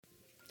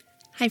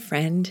Hi,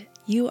 friend.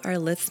 You are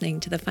listening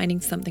to the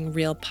Finding Something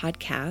Real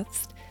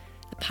podcast,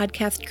 a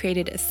podcast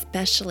created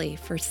especially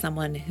for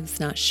someone who's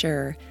not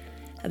sure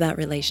about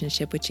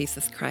relationship with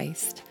Jesus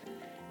Christ.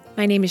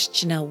 My name is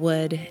Janelle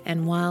Wood,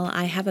 and while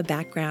I have a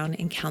background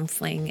in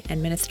counseling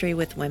and ministry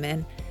with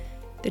women,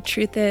 the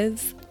truth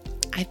is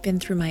I've been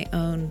through my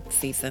own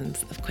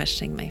seasons of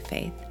questioning my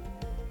faith.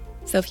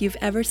 So if you've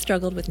ever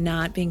struggled with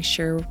not being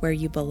sure where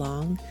you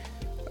belong,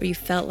 or you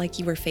felt like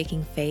you were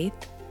faking faith,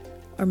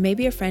 or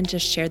maybe a friend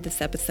just shared this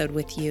episode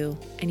with you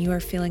and you are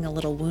feeling a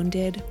little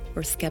wounded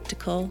or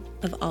skeptical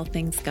of all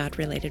things God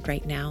related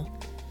right now,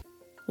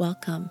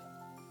 welcome.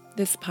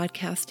 This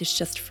podcast is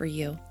just for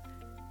you.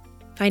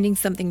 Finding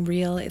Something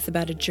Real is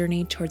about a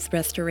journey towards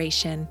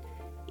restoration,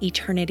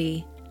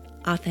 eternity,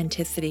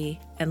 authenticity,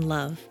 and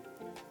love.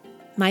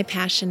 My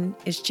passion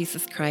is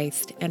Jesus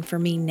Christ, and for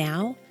me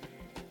now,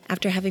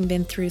 after having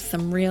been through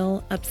some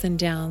real ups and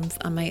downs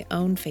on my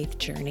own faith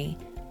journey,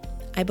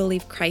 I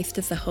believe Christ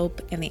is the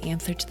hope and the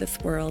answer to this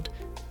world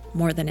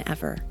more than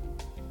ever.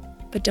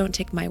 But don't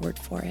take my word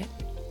for it.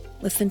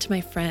 Listen to my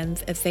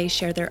friends as they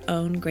share their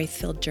own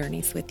grace-filled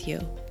journeys with you.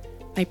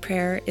 My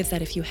prayer is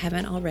that if you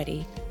haven't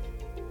already,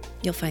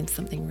 you'll find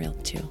something real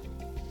too.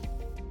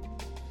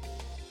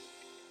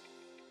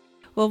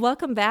 Well,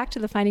 welcome back to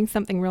the Finding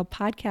Something Real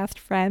podcast,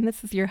 friend.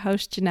 This is your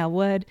host, Janelle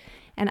Wood,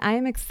 and I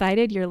am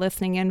excited you're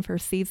listening in for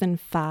season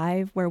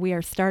 5, where we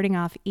are starting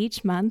off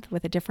each month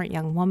with a different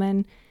young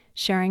woman,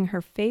 sharing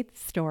her faith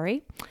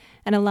story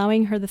and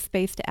allowing her the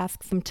space to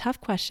ask some tough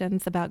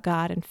questions about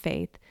God and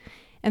faith.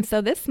 And so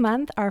this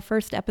month, our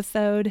first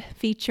episode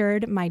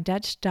featured my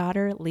Dutch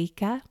daughter,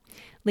 Lieke.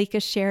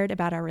 Lieke shared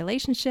about our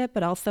relationship,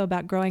 but also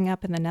about growing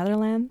up in the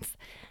Netherlands,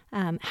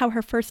 how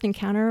her first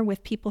encounter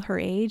with people her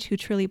age who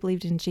truly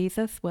believed in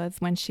Jesus was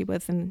when she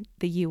was in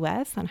the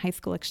U.S. on high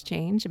school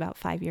exchange about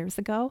 5 years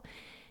ago.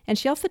 And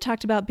she also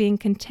talked about being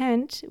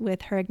content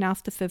with her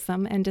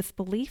agnosticism and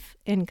disbelief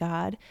in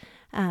God,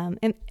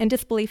 and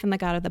disbelief in the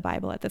God of the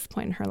Bible at this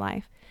point in her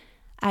life.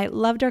 I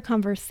loved our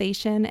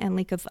conversation and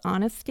Lieke's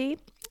honesty.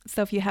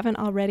 So if you haven't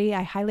already,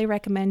 I highly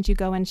recommend you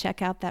go and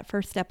check out that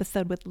first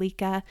episode with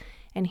Lieke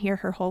and hear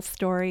her whole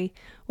story.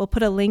 We'll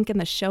put a link in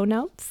the show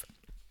notes,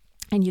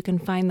 and you can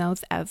find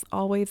those as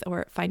always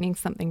over at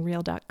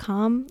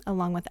findingsomethingreal.com,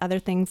 along with other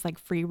things like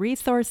free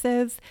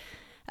resources,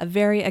 a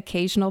very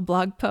occasional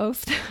blog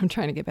post. I'm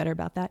trying to get better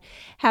about that.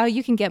 How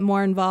you can get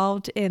more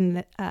involved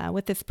in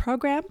with this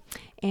program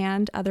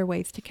and other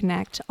ways to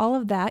connect. All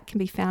of that can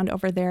be found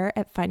over there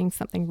at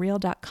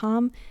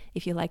findingsomethingreal.com.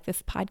 If you like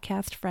this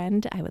podcast,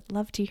 friend, I would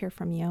love to hear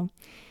from you.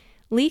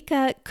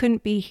 Lieke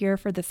couldn't be here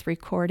for this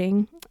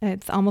recording.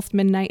 It's almost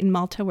midnight in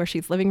Malta, where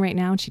she's living right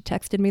now, and she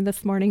texted me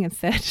this morning and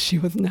said she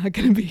was not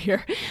going to be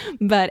here.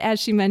 But as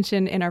she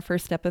mentioned in our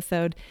first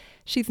episode,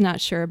 she's not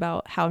sure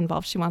about how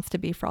involved she wants to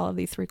be for all of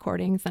these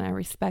recordings, and I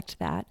respect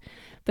that.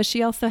 But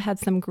she also had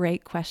some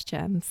great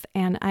questions,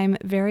 and I'm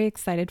very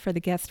excited for the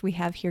guest we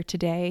have here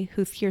today,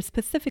 who's here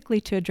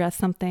specifically to address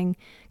something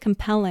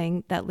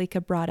compelling that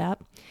Lieke brought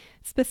up.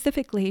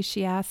 Specifically,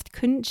 she asked,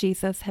 couldn't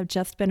Jesus have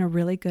just been a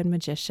really good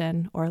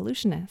magician or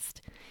illusionist?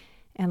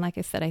 And like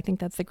I said, I think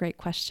that's a great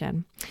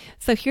question.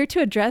 So here to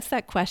address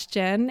that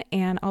question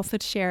and also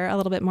to share a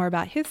little bit more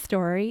about his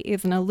story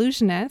is an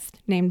illusionist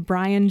named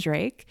Brian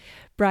Drake.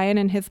 Brian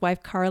and his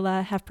wife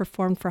Carla have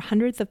performed for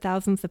hundreds of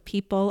thousands of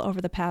people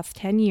over the past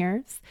 10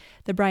 years.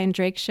 The Brian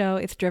Drake Show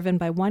is driven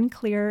by one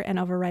clear and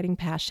overriding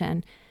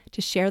passion: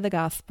 to share the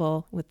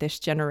gospel with this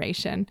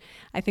generation.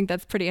 I think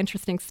that's pretty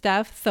interesting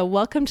stuff. So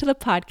welcome to the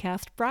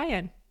podcast,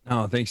 Brian.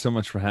 Oh, thanks so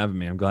much for having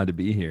me. I'm glad to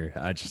be here.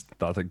 I just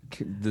thought that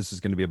this is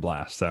going to be a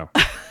blast. So,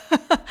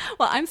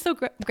 well, I'm so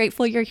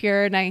grateful you're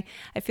here, and I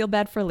feel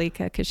bad for Lieke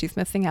because she's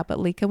missing out. But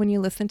Lieke, when you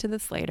listen to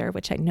this later,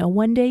 which I know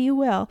one day you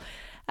will,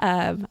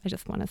 I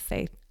just want to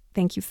say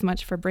thank you so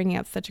much for bringing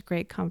up such a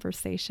great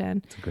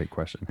conversation. It's a great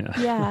question.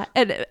 Yeah.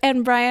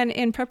 And Brian,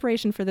 in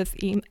preparation for this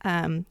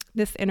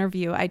this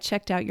interview, I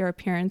checked out your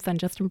appearance on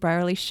Justin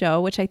Brierley's show,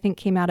 which I think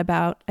came out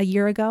about a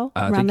year ago.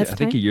 I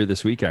think a year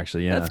this week,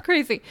 actually. Yeah. That's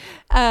crazy.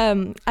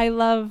 I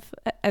love,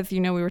 as you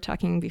know, we were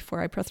talking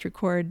before I pressed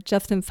record,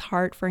 Justin's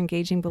heart for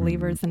engaging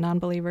believers and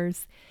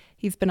non-believers.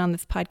 He's been on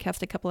this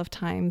podcast a couple of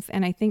times,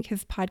 and I think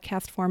his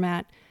podcast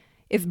format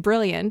is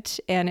brilliant,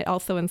 and it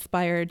also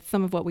inspired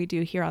some of what we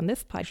do here on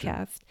this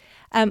podcast.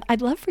 Sure.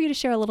 I'd love for you to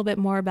share a little bit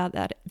more about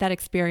that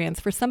experience.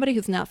 For somebody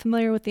who's not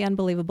familiar with the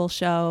Unbelievable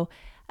Show,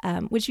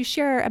 would you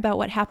share about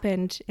what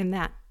happened in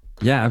that?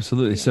 Yeah,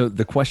 absolutely. Yeah. So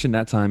the question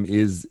that time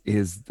is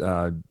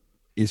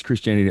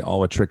Christianity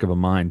all a trick of a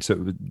mind? So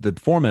the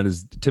format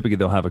is typically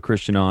they'll have a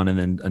Christian on and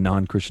then a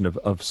non-Christian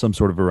of some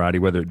sort of variety,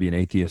 whether it be an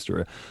atheist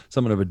or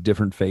someone of a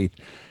different faith.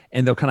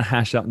 And they'll kind of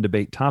hash out and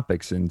debate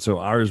topics. And so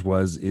ours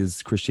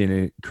is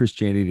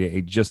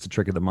Christianity just a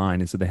trick of the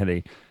mind? And so they had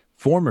a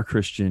former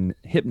Christian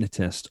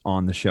hypnotist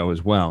on the show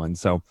as well. And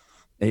so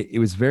it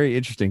was very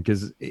interesting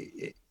because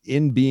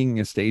in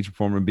being a stage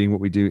performer, being what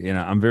we do,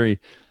 I'm very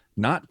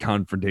not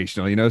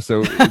confrontational,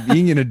 so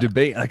being in a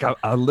debate, like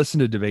I listen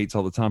to debates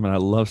all the time and I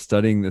love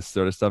studying this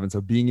sort of stuff. And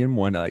so being in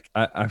one, like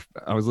I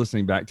was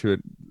listening back to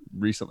it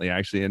recently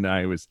actually, and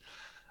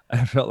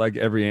I felt like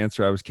every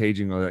answer I was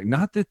caging was like,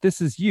 not that this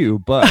is you,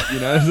 but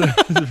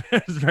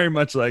it's very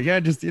much like, yeah,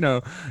 just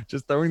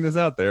just throwing this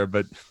out there.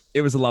 But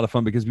it was a lot of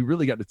fun because we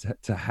really got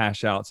to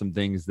hash out some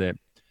things that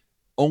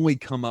only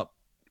come up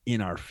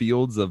in our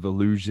fields of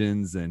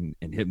illusions and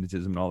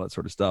hypnotism and all that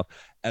sort of stuff,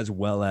 as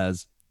well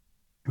as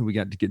we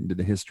got to get into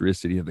the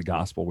historicity of the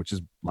gospel, which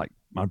is like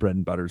my bread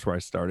and butter, is where I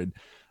started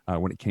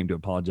when it came to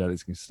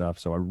apologetics and stuff.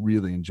 So I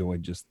really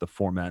enjoyed just the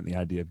format and the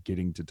idea of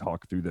getting to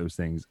talk through those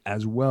things,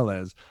 as well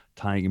as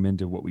tying them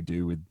into what we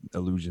do with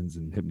illusions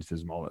and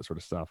hypnotism, all that sort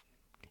of stuff.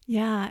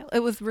 Yeah,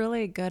 it was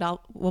really good.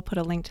 We'll put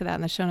a link to that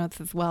in the show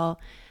notes as well.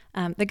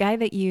 The guy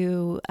that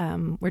you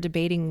were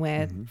debating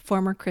with,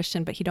 former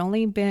Christian, but he'd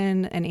only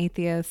been an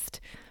atheist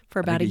for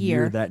about a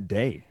year that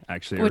day,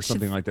 actually, or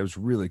something like that. It was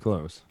really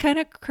close. Kind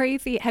of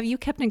crazy. Have you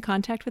kept in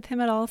contact with him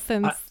at all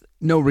since?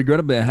 No,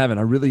 regrettably, I haven't.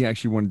 I really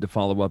actually wanted to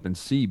follow up and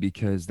see,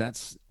 because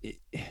that's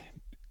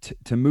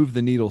to move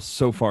the needle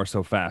so far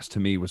so fast to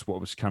me was what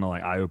was kind of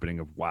like eye-opening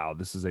of, wow,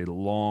 this is a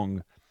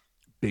long,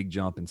 big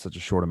jump in such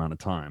a short amount of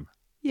time.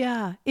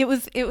 Yeah, it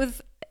was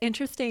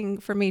interesting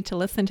for me to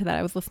listen to that.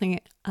 I was listening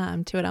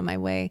to it on my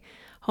way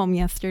home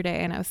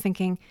yesterday, and I was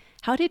thinking,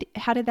 how did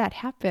that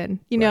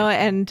happen? You know,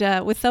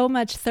 and with so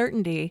much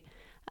certainty,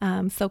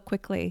 so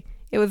quickly.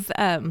 It was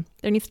there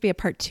needs to be a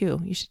part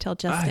 2. You should tell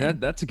Justin.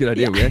 That's a good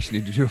idea. Yeah. We actually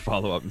need to do a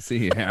follow-up and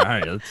see. All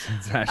right,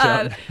 let's hash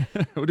out.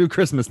 We'll do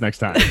Christmas next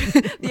time.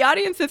 The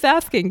audience is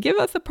asking, give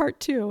us a part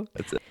 2.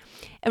 That's it.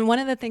 And one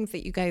of the things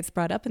that you guys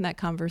brought up in that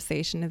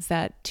conversation is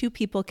that two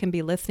people can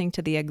be listening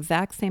to the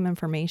exact same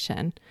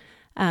information.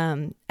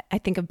 I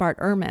think of Bart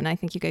Ehrman. I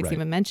think you guys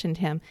even mentioned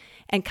him,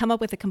 and come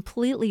up with a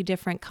completely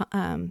different,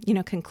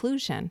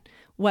 conclusion.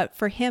 What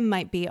for him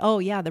might be, oh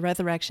yeah, the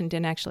resurrection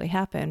didn't actually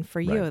happen. For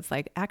you, it's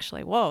like,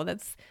 actually, whoa,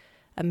 that's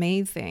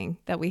amazing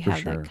that we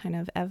have that kind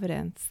of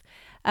evidence.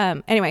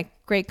 Anyway,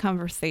 great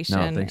conversation.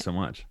 No, thanks so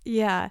much.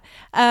 Yeah.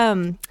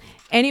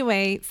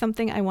 Anyway,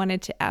 something I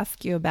wanted to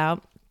ask you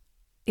about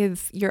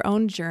is your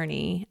own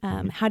journey.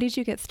 How did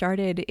you get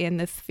started in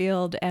this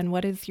field, and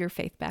what is your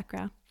faith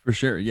background? For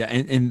sure. Yeah.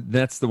 And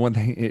that's the one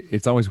thing.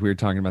 It's always weird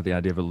talking about the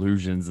idea of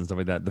illusions and stuff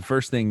like that. The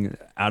first thing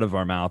out of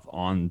our mouth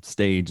on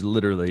stage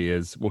literally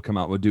is we'll come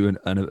out, we'll do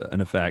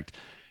an effect.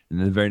 And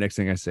then the very next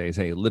thing I say is,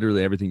 hey,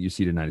 literally everything you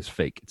see tonight is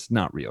fake. It's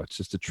not real. It's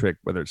just a trick,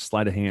 whether it's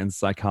sleight of hand,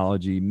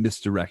 psychology,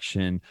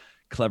 misdirection,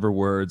 clever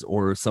words,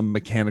 or some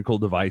mechanical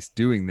device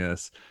doing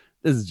this.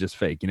 This is just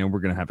fake. We're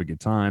going to have a good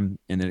time.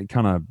 And then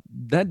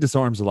that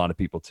disarms a lot of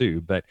people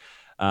too. But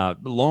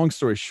long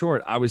story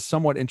short, I was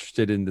somewhat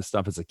interested in this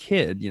stuff as a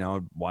kid.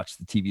 I'd watch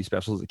the TV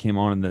specials that came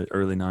on in the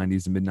early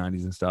 90s and mid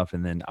 90s and stuff.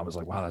 And then I was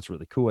like, wow, that's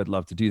really cool. I'd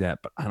love to do that.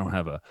 But I don't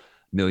have a $1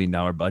 million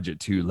budget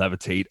to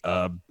levitate,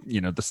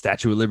 the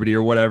Statue of Liberty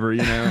or whatever,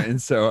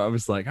 And so I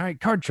was like, all right,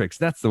 card tricks.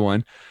 That's the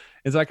one.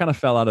 And so I kind of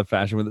fell out of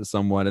fashion with it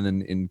somewhat. And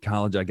then in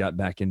college, I got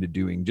back into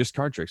doing just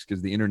card tricks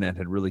because the internet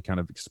had really kind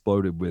of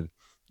exploded with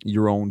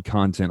your own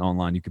content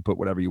online. You could put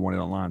whatever you wanted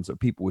online. So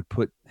people would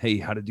put, hey,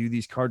 how to do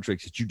these card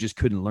tricks that you just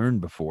couldn't learn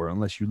before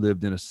unless you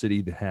lived in a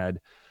city that had,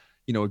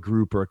 a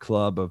group or a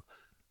club of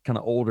kind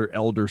of older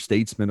elder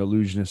statesmen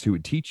illusionists who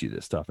would teach you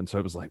this stuff. And so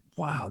I was like,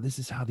 wow, this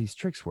is how these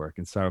tricks work.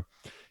 And so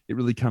it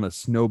really kind of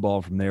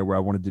snowballed from there, where I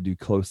wanted to do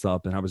close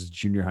up, and I was a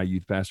junior high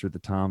youth pastor at the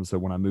time. So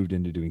when I moved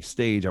into doing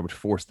stage, I would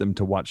force them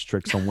to watch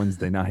tricks on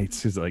Wednesday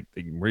nights. It's like,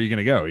 where are you going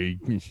to go? You're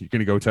going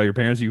to go tell your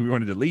parents you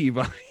wanted to leave?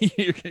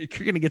 You're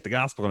going to get the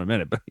gospel in a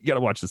minute, but you got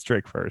to watch this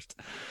trick first.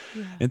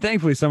 Yeah. And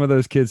thankfully, some of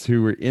those kids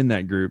who were in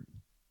that group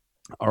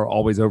are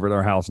always over at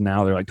our house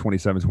now. They're like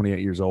 27, 28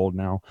 years old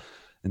now.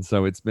 And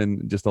so it's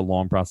been just a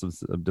long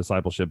process of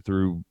discipleship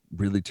through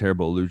really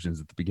terrible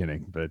illusions at the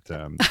beginning. But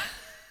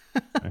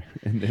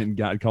and then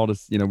God called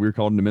us, we were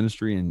called into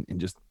ministry, and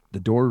just the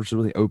doors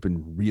really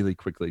opened really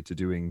quickly to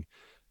doing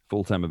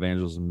full-time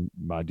evangelism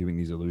by doing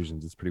these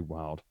illusions. It's pretty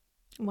wild.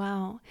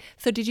 Wow.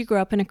 So did you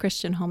grow up in a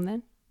Christian home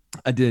then?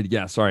 I did.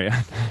 Yeah. Sorry.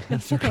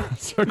 Okay.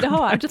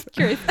 No, I'm just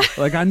curious.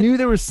 Like I knew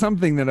there was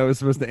something that I was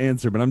supposed to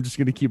answer, but I'm just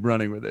going to keep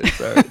running with it.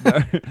 So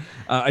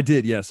I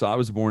did. Yeah. So I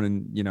was born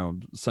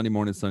in, Sunday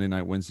morning, Sunday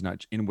night, Wednesday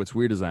night. And what's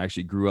weird is I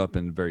actually grew up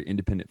in a very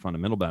independent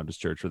fundamental Baptist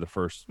church for the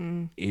first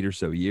 8 or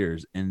so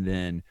years. And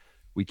then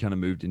we kind of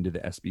moved into the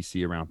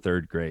SBC around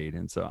 3rd grade.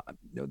 And so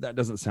that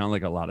doesn't sound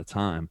like a lot of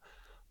time,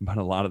 but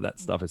a lot of that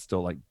stuff is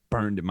still like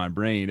burned in my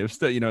brain. It's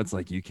still, it's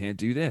like, you can't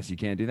do this, you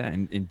can't do that.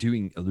 And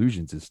doing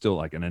illusions is still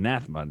like an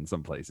anathema in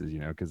some places,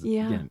 because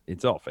again,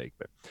 it's all fake.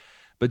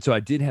 But so I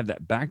did have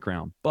that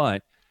background.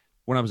 But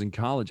when I was in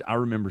college, I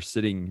remember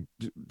sitting,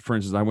 for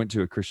instance, I went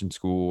to a Christian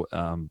school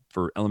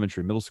for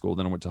elementary and middle school.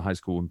 Then I went to high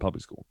school and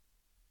public school.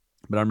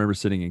 But I remember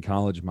sitting in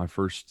college, my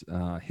first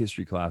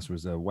history class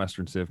was a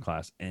Western Civ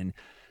class. And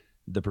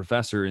the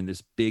professor in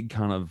this big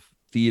kind of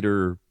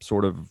theater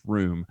sort of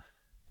room,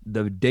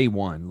 the day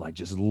one, like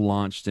just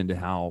launched into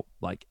how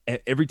like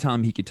every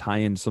time he could tie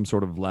in some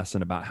sort of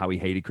lesson about how he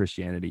hated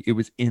Christianity, it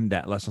was in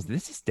that lesson.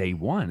 This is day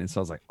one. And so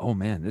I was like, oh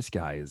man, this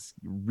guy is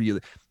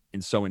really,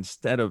 and so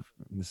instead of,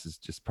 this is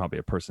just probably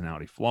a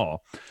personality flaw.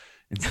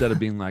 Instead of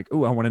being like,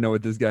 oh, I want to know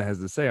what this guy has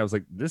to say. I was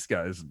like, this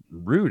guy is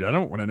rude. I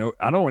don't want to know.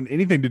 I don't want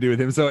anything to do with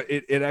him. So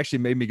it actually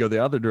made me go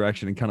the other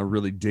direction and kind of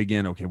really dig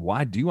in. Okay,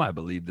 why do I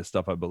believe the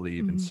stuff I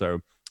believe? And so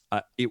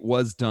it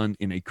was done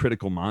in a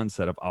critical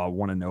mindset of, oh, I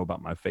want to know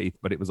about my faith,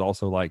 but it was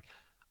also like,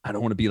 I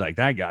don't want to be like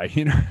that guy.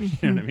 You know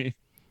what I mean?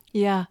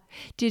 Yeah.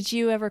 Did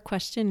you ever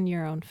question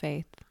your own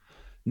faith?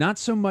 Not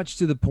so much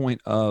to the point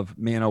of,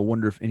 man, I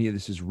wonder if any of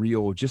this is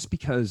real, just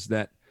because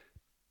that,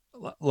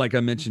 like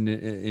I mentioned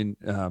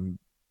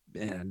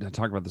and I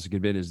talk about this a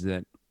good bit, is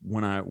that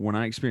when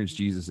I experienced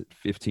Jesus at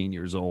 15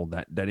 years old,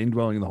 that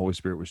indwelling of the Holy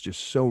Spirit was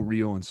just so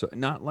real, and so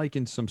not like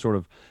in some sort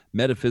of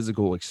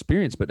metaphysical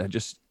experience, but I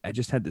just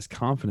had this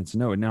confidence to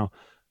know. And now,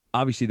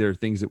 obviously, there are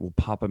things that will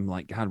pop up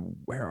like, God,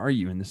 where are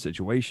you in this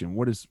situation?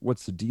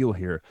 What's the deal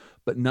here?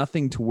 But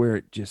nothing to where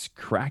it just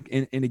cracked.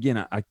 And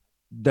again, I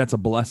that's a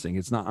blessing.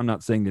 It's not. I'm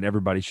not saying that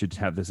everybody should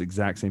have this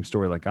exact same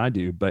story like I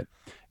do, but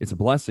it's a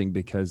blessing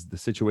because the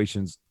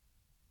situations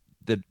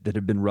that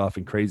have been rough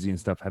and crazy and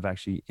stuff have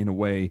actually, in a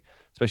way,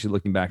 especially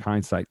looking back,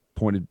 hindsight,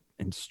 pointed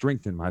and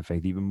strengthened my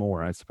faith even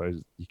more, I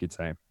suppose you could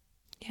say.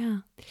 Yeah.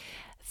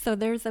 So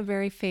there's a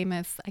very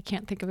famous, I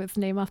can't think of his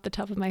name off the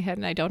top of my head,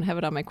 and I don't have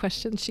it on my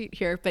question sheet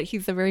here, but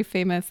he's a very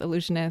famous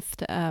illusionist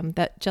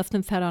that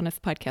Justin's had on his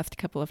podcast a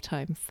couple of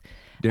times.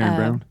 Darren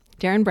Brown?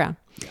 Darren Brown.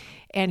 Yeah.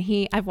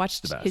 And I've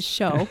watched his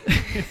show.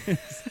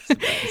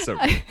 So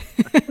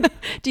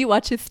do you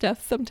watch his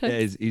stuff sometimes?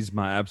 Yeah, he's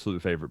my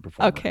absolute favorite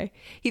performer. Okay.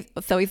 He's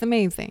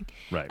amazing.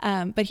 Right.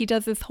 But he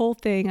does this whole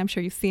thing, I'm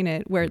sure you've seen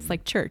it, where it's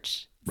like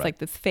church. It's like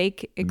this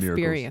fake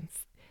experience.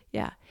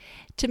 Yeah.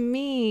 To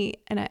me,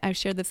 and I've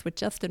shared this with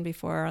Justin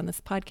before on this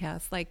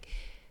podcast, like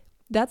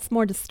that's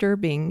more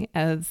disturbing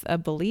as a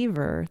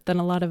believer than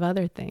a lot of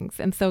other things.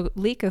 And so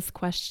Lika's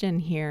question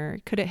here,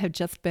 could it have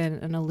just been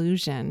an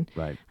illusion?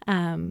 Right.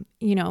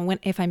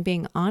 If I'm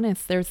being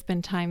honest, there's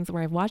been times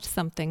where I've watched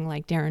something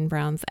like Darren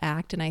Brown's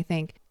act and I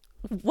think,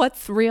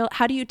 what's real?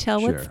 How do you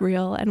tell what's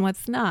real and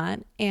what's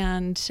not?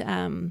 And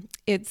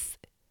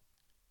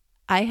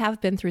I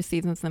have been through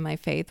seasons in my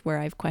faith where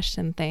I've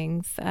questioned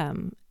things,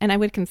 and I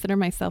would consider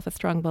myself a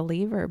strong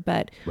believer.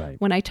 But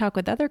when I talk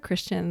with other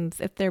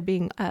Christians, if they're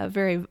being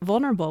very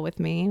vulnerable with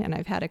me, and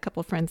I've had a couple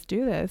of friends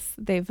do this,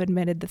 they've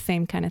admitted the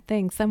same kind of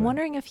thing. So I'm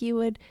wondering if you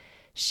would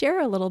share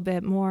a little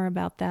bit more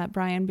about that,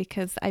 Brian,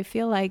 because I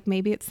feel like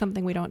maybe it's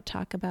something we don't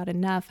talk about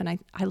enough, and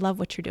I love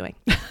what you're doing.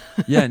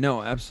 Yeah,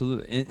 no,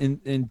 absolutely.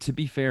 And to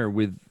be fair,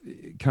 with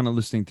kind of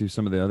listening through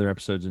some of the other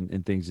episodes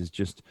and things, is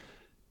just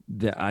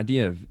the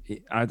idea of,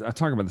 I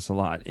talk about this a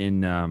lot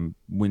in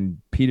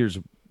when Peter's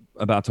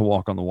about to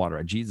walk on the water,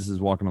 right? Jesus is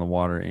walking on the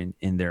water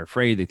and they're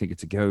afraid. They think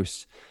it's a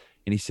ghost.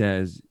 And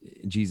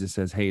Jesus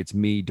says, hey, it's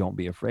me. Don't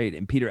be afraid.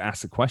 And Peter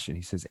asks a question.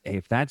 He says, hey,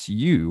 if that's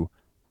you,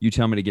 you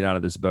tell me to get out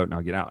of this boat and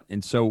I'll get out.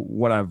 And so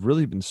what I've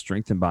really been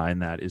strengthened by in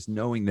that is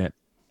knowing that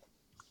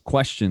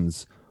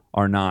questions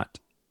are not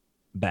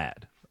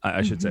bad.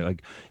 I should say,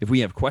 like, if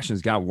we have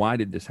questions, God, why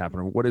did this happen?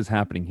 Or what is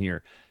happening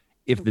here?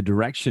 If the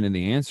direction and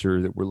the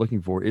answer that we're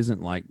looking for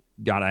isn't like,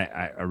 God,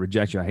 I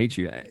reject you, I hate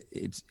you,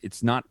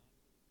 it's not,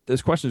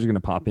 those questions are going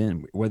to pop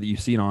in, whether you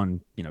see it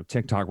on,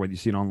 TikTok, whether you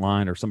see it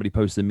online, or somebody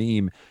posts a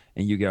meme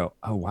and you go,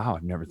 oh, wow,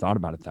 I've never thought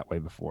about it that way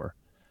before.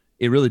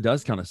 It really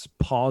does kind of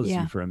pause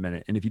you for a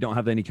minute. And if you don't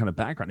have any kind of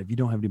background, if you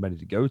don't have anybody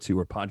to go to,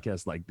 or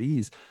podcasts like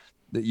these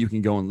that you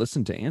can go and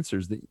listen to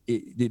answers, that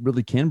it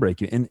really can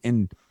break you.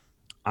 And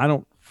I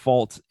don't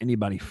fault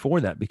anybody for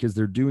that, because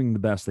they're doing the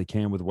best they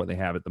can with what they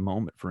have at the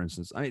moment. For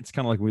instance, it's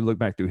kind of like when we look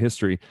back through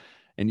history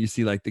and you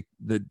see like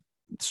the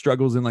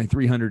struggles in like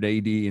 300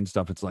 AD and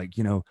stuff. It's like,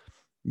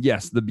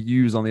 yes, the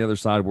views on the other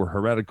side were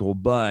heretical,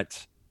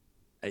 but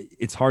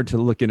it's hard to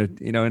look in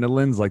in a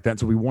lens like that.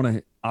 So we want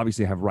to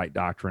obviously have right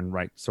doctrine,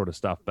 right sort of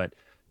stuff, but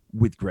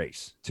with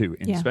grace too.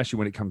 And especially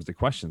when it comes to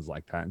questions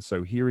like that. And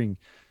so hearing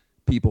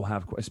people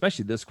have,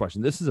 especially this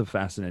question, this is a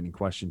fascinating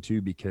question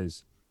too,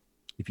 because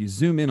if you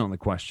zoom in on the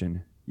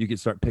question, you could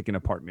start picking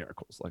apart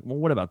miracles. Like, well,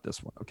 what about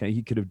this one? Okay,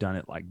 he could have done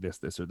it like this,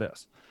 this, or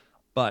this.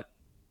 But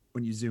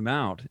when you zoom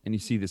out and you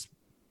see this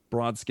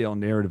broad scale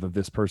narrative of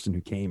this person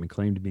who came and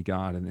claimed to be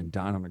God and then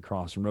died on the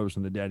cross and rose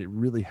from the dead, it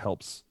really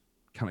helps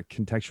kind of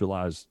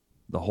contextualize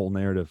the whole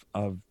narrative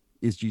of,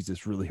 is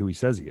Jesus really who he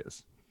says he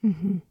is?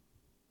 Mm-hmm.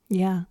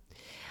 Yeah.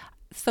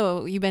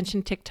 So you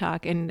mentioned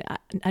TikTok, and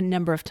a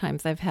number of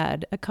times I've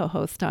had a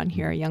co-host on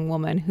here, a young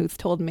woman who's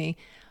told me,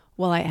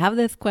 well, I have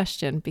this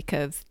question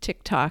because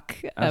TikTok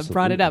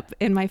brought it up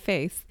in my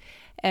face.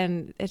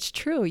 And it's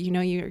true.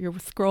 You're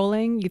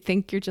scrolling, you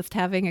think you're just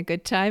having a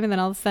good time, and then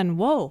all of a sudden,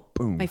 whoa,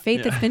 boom, my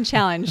faith has been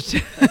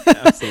challenged.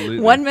 Absolutely.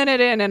 1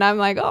 minute in, and I'm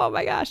like, oh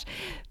my gosh.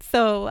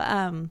 So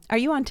are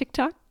you on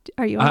TikTok?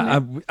 Are you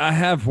on I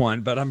have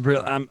one, but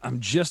I'm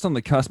just on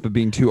the cusp of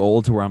being too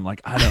old to where I'm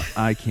like, I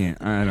don't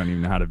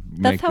even know how to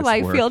make this work.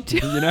 That's how I feel too.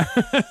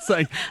 It's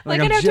like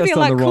I'd I'm have just to be a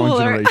lot on the cooler. wrong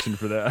generation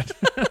for that.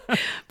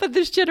 But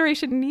this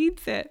generation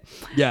needs it.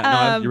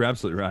 Yeah, no, you're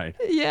absolutely right.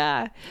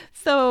 Yeah.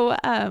 So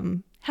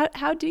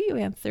how do you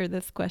answer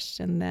this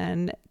question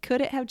then?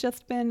 Could it have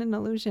just been an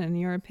illusion in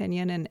your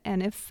opinion?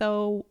 And if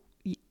so,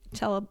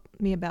 tell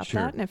me about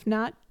Sure. that? And if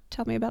not,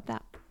 tell me about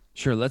that.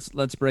 Sure,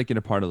 let's break it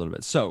apart a little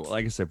bit. So,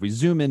 like I said, if we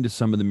zoom into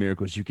some of the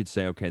miracles, you could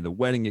say, okay, the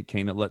wedding at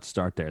Cana, let's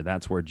start there.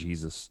 That's where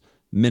Jesus'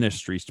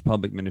 ministry,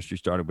 public ministry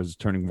started, was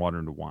turning water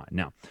into wine.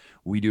 Now,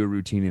 we do a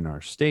routine in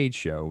our stage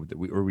show that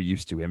we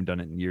used to. We haven't done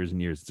it in years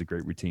and years. It's a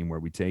great routine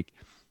where we take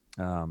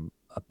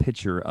a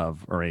pitcher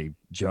of, or a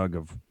jug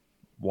of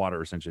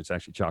water, essentially. It's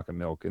actually chocolate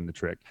milk in the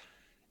trick.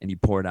 And you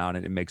pour it out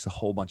and it makes a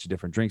whole bunch of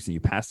different drinks. And you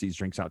pass these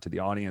drinks out to the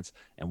audience.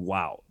 And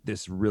wow,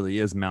 this really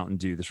is Mountain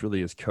Dew. This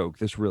really is Coke.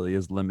 This really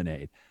is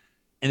lemonade.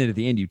 And then at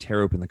the end, you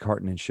tear open the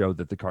carton and show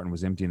that the carton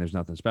was empty and there's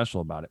nothing special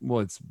about it.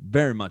 Well, it's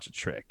very much a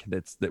trick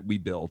that we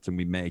built and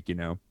we make, you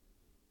know.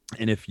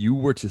 And if you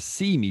were to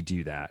see me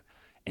do that,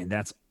 and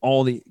that's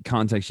all the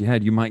context you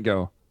had, you might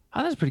go,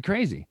 oh, that's pretty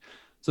crazy.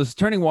 So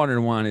turning water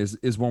into wine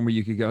is one where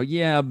you could go,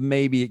 yeah,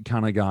 maybe it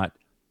got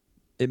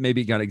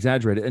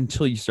exaggerated,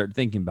 until you start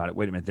thinking about it.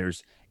 Wait a minute,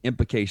 there's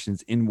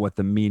implications in what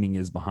the meaning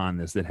is behind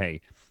this, that,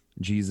 hey,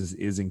 Jesus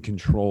is in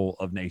control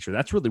of nature.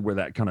 That's really where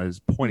that kind of is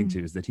pointing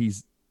to, is that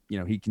he's, you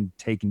know, he can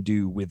take and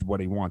do with what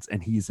he wants,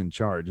 and he's in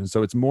charge. And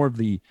so it's more of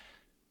the,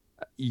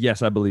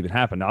 yes, I believe it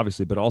happened,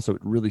 obviously, but also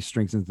it really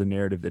strengthens the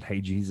narrative that, hey,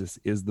 Jesus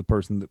is the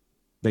person that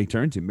they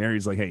turn to.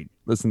 Mary's like, hey,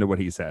 listen to what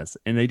he says.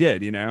 And they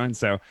did, you know? And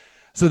so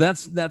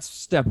that's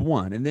step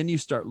one. And then you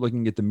start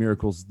looking at the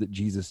miracles that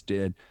Jesus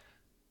did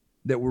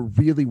that were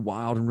really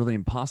wild and really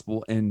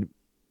impossible, and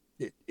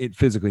it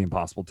physically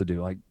impossible to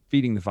do, like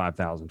feeding the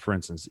 5,000, for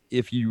instance.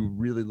 If you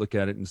really look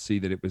at it and see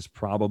that it was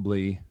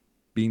probably,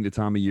 being the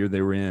time of year they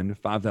were in,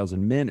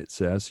 5,000 men, it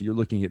says. So you're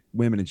looking at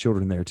women and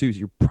children there too. So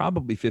you're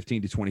probably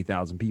 15 to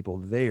 20,000 people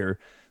there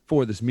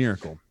for this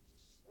miracle.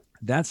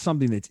 That's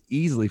something that's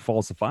easily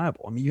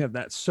falsifiable. I mean, you have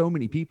that, so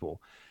many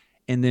people.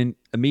 And then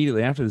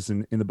immediately after this,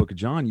 in the book of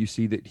John, you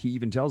see that he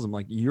even tells them,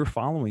 like, you're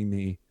following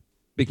me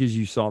because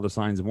you saw the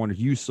signs and wonders.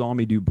 You saw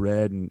me do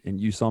bread, and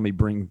you saw me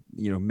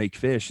make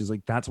fish. It's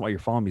like, that's why you're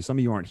following me. Some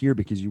of you aren't here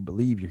because you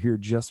believe. You're here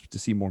just to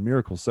see more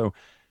miracles. So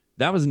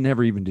that was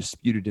never even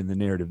disputed in the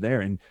narrative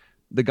there. And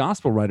the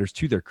gospel writers,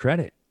 to their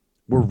credit,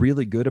 were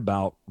really good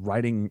about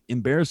writing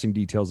embarrassing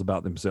details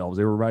about themselves.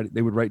 They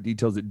would write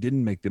details that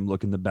didn't make them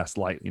look in the best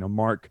light. You know,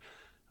 Mark,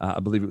 I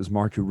believe it was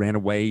Mark, who ran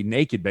away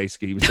naked,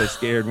 basically. He was so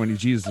scared when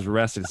Jesus was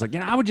arrested. It's like,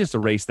 I would just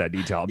erase that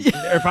detail.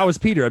 If I was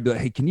Peter, I'd be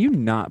like, hey, can you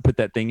not put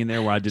that thing in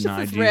there where I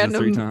denied Jesus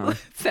 3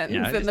 times?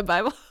 Sentence in the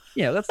Bible.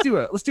 Yeah, let's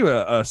do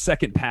a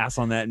second pass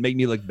on that and make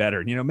me look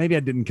better. You know, maybe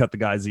I didn't cut the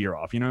guy's ear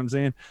off. You know what I'm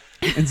saying?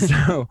 And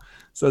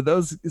so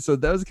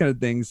those kind of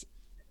things.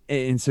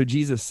 And so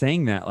Jesus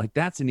saying that, like,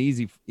 that's an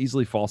easily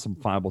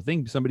falsifiable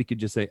thing. Somebody could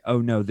just say, oh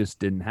no, this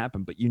didn't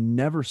happen. But you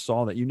never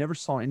saw that. You never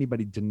saw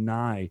anybody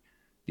deny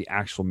the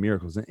actual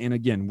miracles. And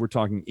again, we're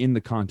talking in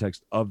the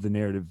context of the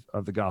narrative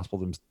of the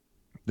gospel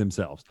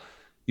themselves.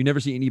 You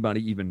never see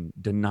anybody even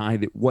deny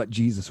that what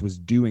Jesus was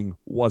doing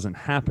wasn't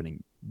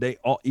happening.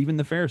 Even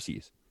the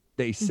Pharisees,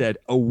 they said,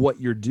 oh, what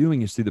you're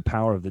doing is through the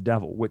power of the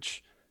devil,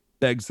 which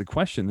begs the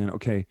question then,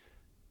 okay,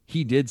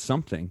 he did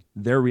something.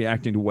 They're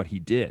reacting to what he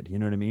did. You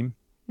know what I mean?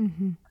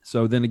 Mm-hmm.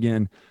 So then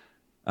again,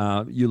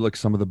 you look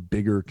some of the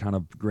bigger kind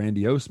of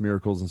grandiose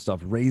miracles and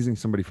stuff, raising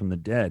somebody from the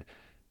dead.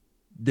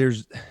 I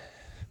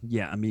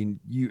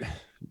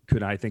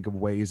think of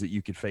ways that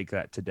you could fake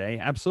that today?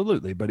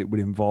 Absolutely. But it would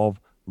involve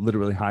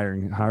literally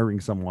hiring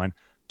someone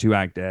to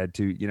act dead,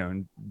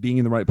 and being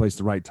in the right place at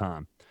the right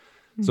time.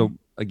 Mm-hmm. So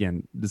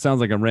again, it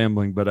sounds like I'm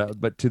rambling,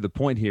 but to the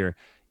point here,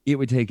 it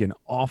would take an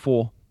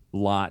awful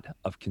lot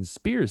of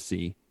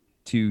conspiracy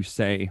to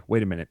say,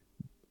 wait a minute.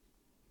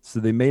 So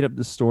they made up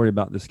this story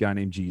about this guy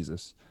named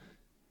Jesus,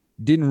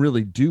 didn't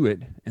really do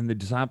it, and the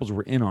disciples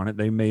were in on it.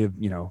 They may have,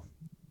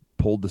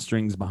 pulled the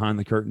strings behind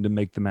the curtain to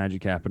make the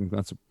magic happen.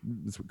 That's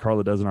what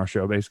Carla does in our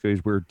show. Basically,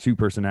 is we're a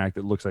 2-person act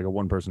that looks like a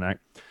 1-person act.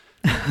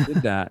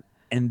 Did that,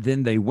 and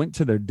then they went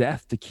to their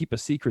death to keep a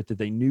secret that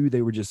they knew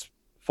they were just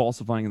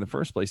falsifying in the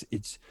first place.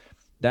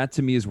 That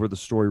to me is where the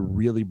story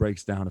really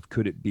breaks down of,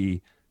 could it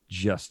be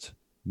just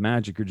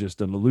magic or just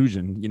an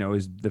illusion?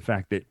 Is the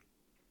fact that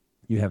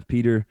you have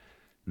Peter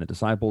and the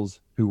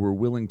disciples who were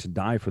willing to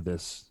die for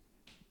this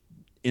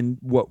in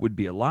what would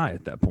be a lie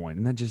at that point.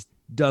 And that just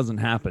doesn't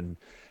happen.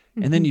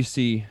 Mm-hmm. And then you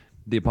see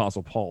the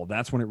Apostle Paul.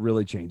 That's when it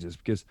really changes,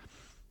 because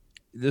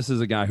this is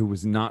a guy who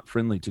was not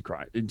friendly to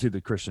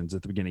the Christians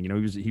at the beginning.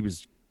 He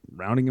was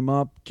rounding them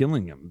up,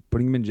 killing them,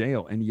 putting them in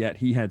jail. And yet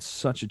he had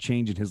such a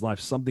change in his life.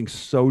 Something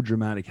so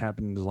dramatic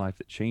happened in his life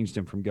that changed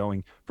him from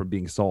going from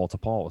being Saul to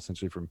Paul,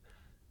 essentially from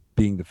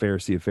being the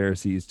Pharisee of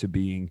Pharisees to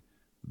being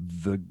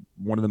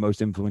one of the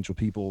most influential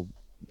people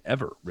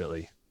ever,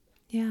 really.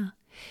 Yeah.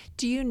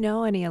 Do you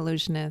know any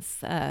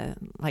illusionists,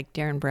 like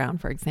Darren Brown,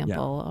 for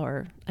example,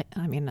 or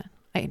I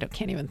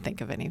can't even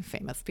think of any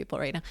famous people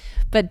right now,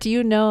 but do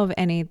you know of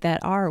any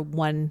that are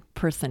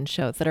 1-person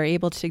shows that are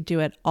able to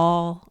do it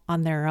all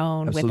on their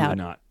own? Absolutely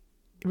not.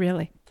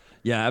 Really?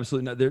 Yeah,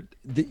 absolutely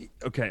not.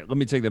 Okay, let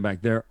me take that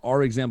back. There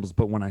are examples,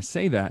 but when I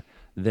say that,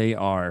 they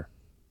are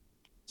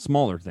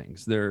smaller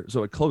things.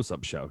 So a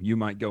close-up show, you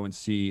might go and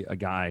see a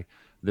guy.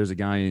 There's a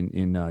guy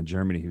in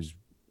Germany who's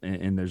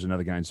and there's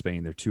another guy in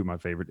Spain. They're two of my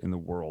favorite in the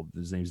world.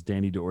 His name's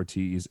Danny de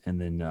Ortiz, and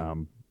then oh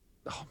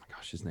my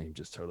gosh, his name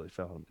just totally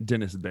fell.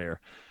 Dennis Baer.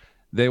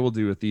 They will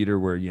do a theater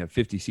where you have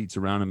 50 seats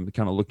around them,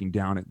 kind of looking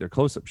down at their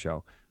close-up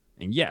show.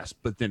 And yes,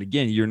 but then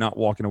again, you're not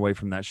walking away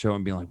from that show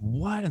and being like,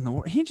 what in the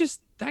world?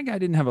 That guy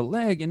didn't have a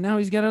leg and now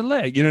he's got a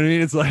leg. You know what I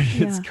mean? It's like,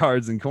 it's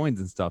cards and coins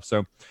and stuff.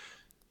 So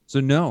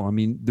no, I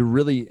mean, there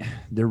really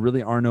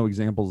are no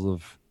examples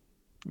of,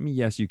 I mean,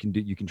 yes, you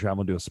can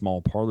travel and do a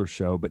small parlor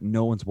show, but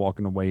no one's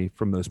walking away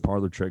from those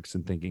parlor tricks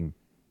and thinking,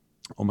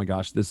 oh my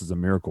gosh, this is a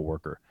miracle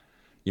worker.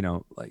 You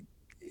know, like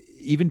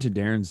even to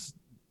Darren's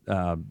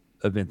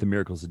event, the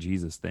Miracles of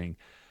Jesus thing,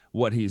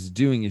 what he's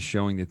doing is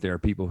showing that there are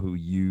people who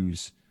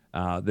use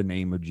the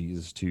name of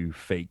Jesus to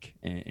fake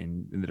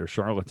and that are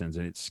charlatans.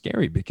 And it's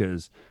scary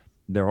because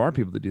there are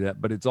people that do that,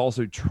 but it's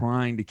also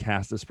trying to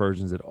cast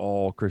aspersions at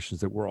all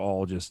Christians, that we're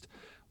all just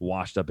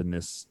washed up in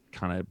this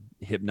kind of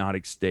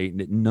hypnotic state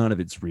and that none of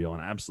it's real.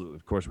 And absolutely,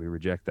 of course, we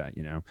reject that,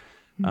 you know.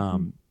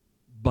 Mm-hmm.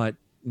 But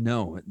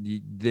no,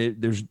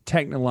 there's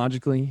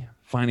technologically,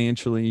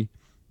 financially,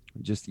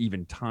 just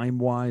even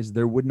time-wise,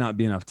 there would not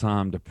be enough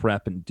time to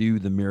prep and do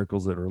the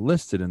miracles that are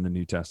listed in the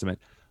New Testament,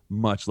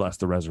 much less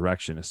the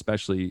resurrection,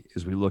 especially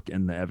as we look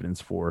in the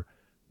evidence for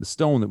the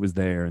stone that was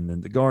there and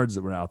then the guards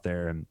that were out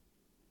there. And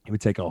it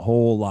would take a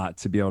whole lot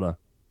to be able to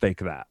fake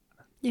that.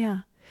 Yeah.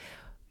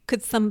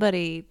 Could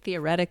somebody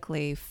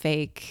theoretically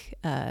fake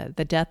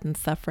the death and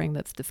suffering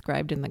that's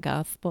described in the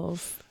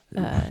Gospels?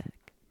 I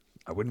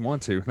wouldn't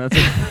want to. That's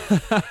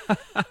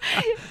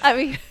I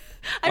mean,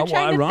 I'm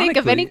trying to think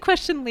of any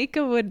question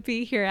Lika would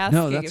be here asking.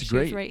 No, that's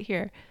great. She's right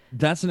here.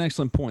 That's an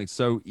excellent point.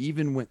 So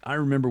even when I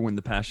remember when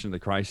the Passion of the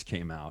Christ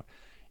came out,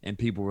 and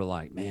people were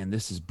like, "Man,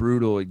 this is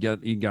brutal." It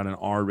got an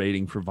R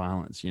rating for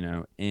violence, you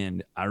know.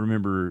 And I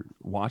remember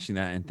watching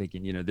that and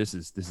thinking, you know, this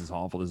is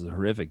awful. This is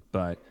horrific.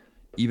 But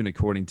even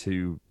according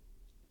to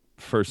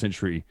first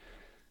century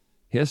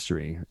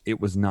history, it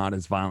was not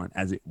as violent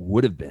as it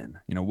would have been.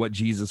 You know, what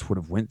Jesus would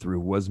have went through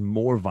was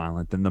more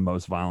violent than the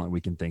most violent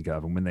we can think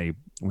of. And when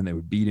they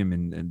would beat him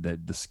and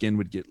the skin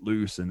would get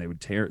loose and they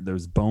would tear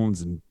those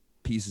bones and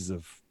pieces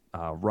of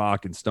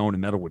rock and stone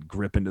and metal would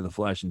grip into the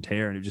flesh and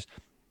tear. And it just,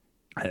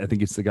 I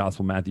think it's the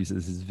Gospel Matthew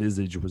says his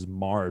visage was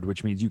marred,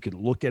 which means you could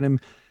look at him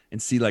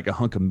and see like a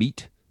hunk of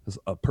meat,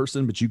 a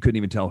person, but you couldn't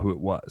even tell who it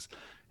was.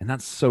 And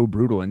that's so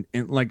brutal. And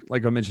like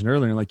I mentioned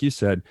earlier, like you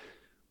said,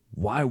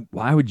 why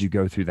would you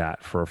go through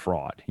that for a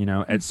fraud? You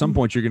know, at some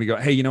point you're going to go,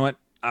 hey, you know what?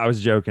 I was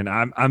joking.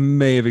 I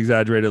may have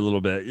exaggerated a little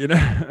bit, you know.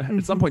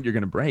 At some point you're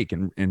going to break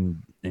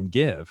and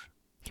give.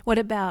 What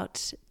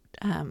about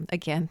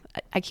again,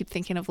 I keep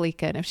thinking of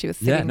Lika, and if she was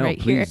sitting right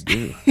please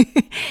here.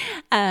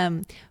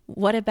 Do.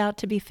 What about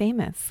to be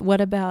famous? What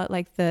about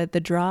like the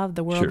draw of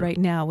the world right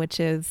now,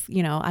 which is,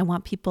 you know, I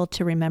want people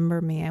to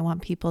remember me. I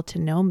want people to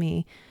know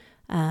me.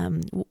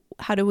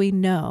 How do we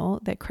know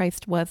that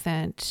Christ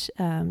wasn't,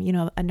 you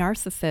know, a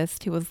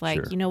narcissist who was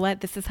like, you know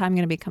what, this is how I'm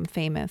going to become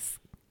famous?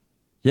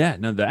 Yeah,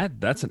 no,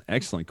 that's an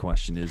excellent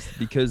question, is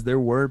because there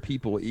were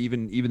people,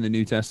 even the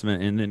New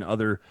Testament and then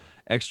other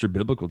extra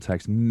biblical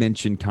texts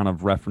mention kind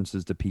of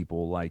references to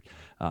people like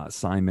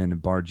Simon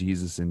and Bar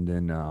Jesus, and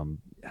then I'm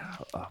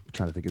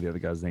trying to think of the other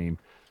guy's name.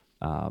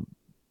 Oh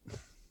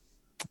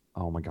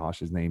my gosh,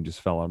 his name just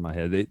fell out of my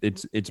head.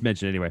 It's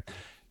mentioned anyway.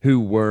 They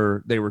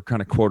were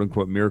kind of quote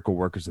unquote miracle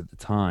workers at the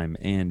time.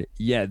 And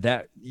yeah,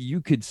 that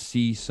you could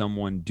see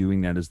someone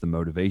doing that as the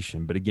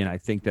motivation. But again, I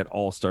think that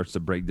all starts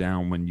to break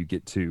down when you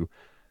get to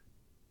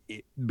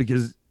it,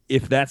 because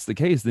if that's the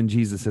case, then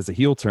Jesus has a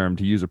heel turn,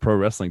 to use a pro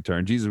wrestling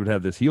term. Jesus would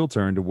have this heel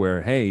turn to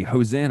where, hey,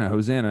 Hosanna,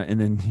 Hosanna. And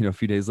then, you know, a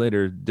few days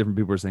later, different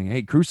people are saying,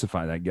 hey,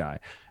 crucify that guy.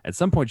 At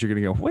some point, you're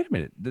going to go, wait a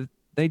minute,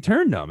 they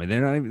turned on me. They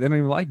don't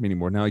even like me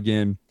anymore. Now,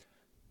 again,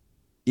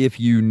 if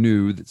you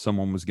knew that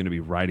someone was going to be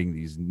writing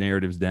these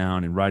narratives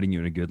down and writing you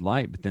in a good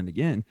light, but then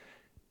again,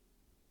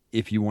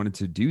 if you wanted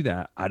to do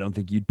that, I don't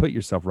think you'd put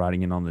yourself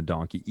riding in on the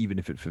donkey, even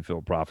if it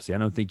fulfilled prophecy. I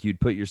don't think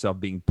you'd put yourself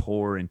being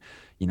poor and,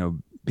 you know,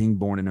 being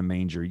born in a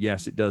manger.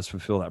 Yes, it does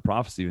fulfill that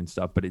prophecy and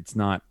stuff, but it's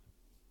not,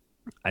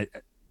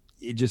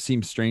 it just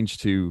seems strange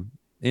to,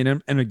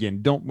 and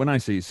again, when I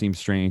say it seems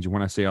strange, and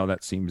when I say, oh,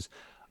 that seems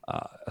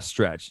a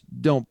stretch,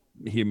 don't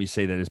hear me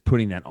say that as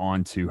putting that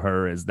on to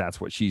her as that's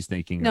what she's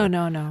thinking. No.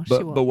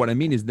 But what I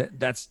mean is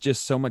that's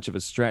just so much of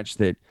a stretch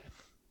that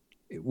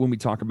when we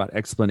talk about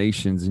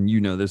explanations, and you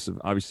know this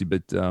obviously,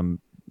 but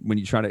when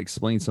you try to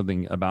explain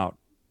something about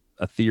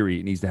a theory,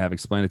 it needs to have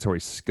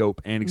explanatory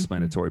scope and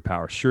explanatory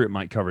power. Sure, it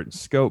might cover it in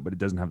scope, but it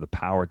doesn't have the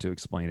power to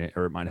explain it,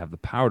 or it might have the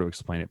power to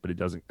explain it, but it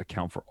doesn't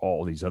account for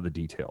all these other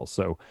details.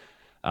 So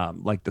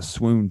like the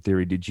swoon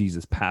theory, did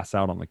Jesus pass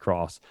out on the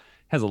cross?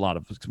 Has a lot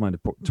of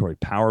explanatory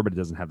power, but it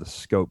doesn't have the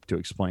scope to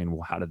explain,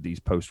 well, how did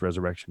these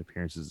post-resurrection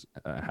appearances,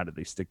 how did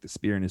they stick the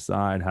spear in his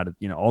side? How did,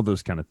 you know, all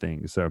those kind of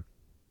things. So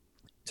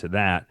to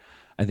that,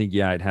 I think,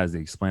 yeah, it has the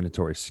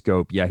explanatory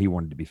scope. Yeah, he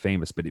wanted to be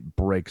famous, but it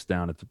breaks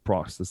down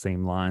across the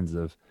same lines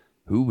of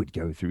who would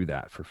go through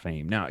that for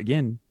fame? Now,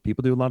 again,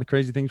 people do a lot of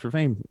crazy things for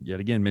fame. Yet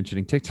again,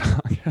 mentioning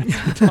TikTok, as we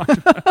talked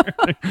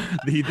about,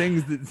 the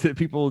things that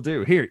people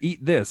do. Here,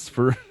 eat this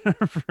for,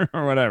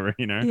 or whatever,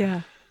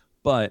 Yeah.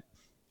 But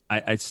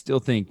I still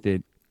think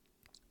that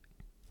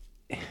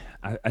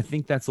I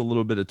think that's a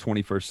little bit of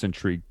 21st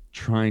century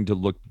trying to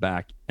look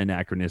back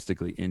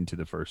anachronistically into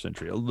the first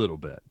century a little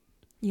bit.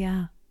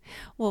 Yeah.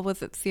 Well,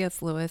 was it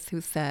C.S. Lewis who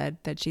said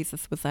that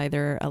Jesus was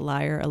either a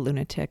liar, a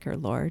lunatic, or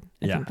Lord?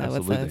 I think that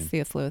absolutely. was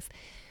C.S. Lewis.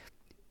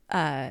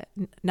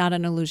 Not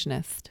an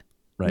illusionist.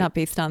 Right. Not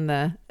based on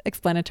the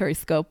explanatory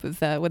scope.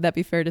 Would that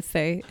be fair to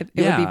say? It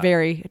Yeah. would be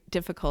very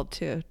difficult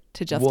to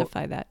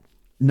justify that.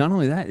 Not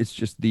only that, it's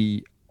just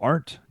the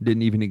art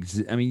didn't even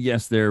exist. I mean,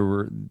 yes, there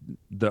were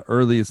the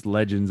earliest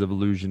legends of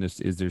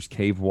illusionists is there's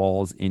cave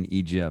walls in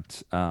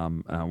Egypt.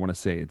 I want to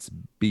say it's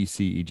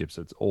BC Egypt,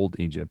 so it's old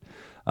Egypt,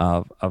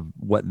 of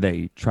what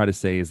they try to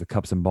say is the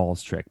cups and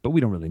balls trick, but we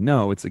don't really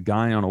know. It's a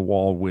guy on a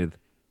wall with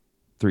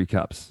 3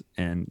 cups,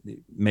 and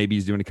maybe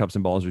he's doing a cups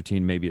and balls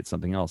routine, maybe it's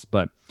something else.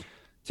 But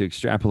to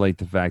extrapolate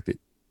the fact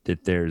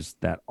that there's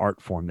that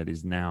art form that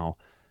is now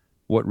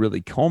what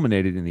really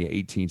culminated in the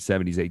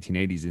 1870s,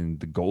 1880s in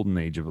the golden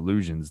age of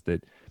illusions,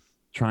 that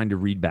trying to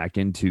read back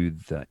into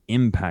the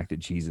impact that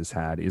Jesus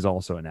had is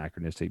also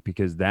anachronistic,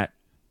 because that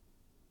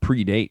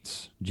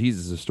predates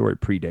Jesus' story,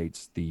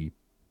 predates the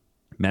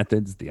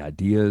methods, the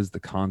ideas, the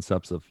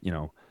concepts of,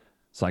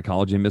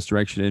 psychology and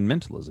misdirection and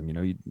mentalism.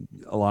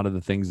 A lot of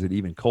the things that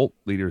even cult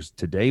leaders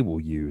today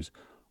will use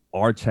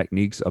are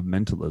techniques of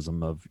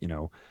mentalism, of,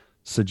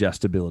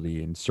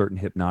 suggestibility and certain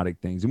hypnotic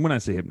things. And when I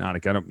say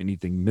hypnotic, I don't mean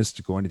anything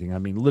mystical or anything. I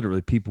mean,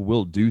 literally, people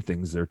will do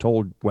things they're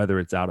told, whether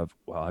it's out of,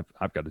 well,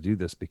 I've got to do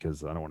this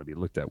because I don't want to be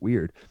looked at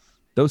weird.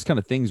 Those kind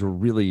of things were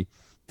really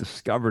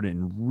discovered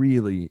and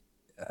really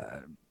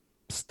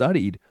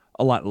studied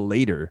a lot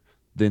later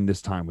than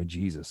this time with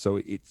Jesus. So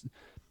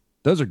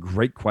those are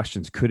great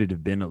questions. Could it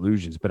have been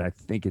illusions? But I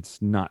think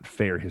it's not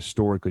fair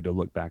historically to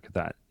look back at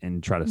that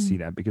and try to see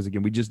that, because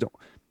again, we just don't,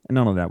 and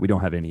none of that, we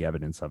don't have any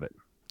evidence of it.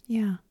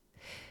 Yeah.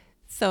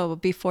 So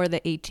before the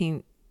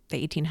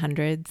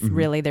 1800s,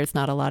 really, there's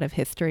not a lot of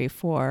history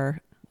for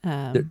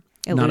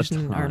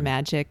illusion or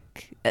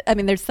magic. I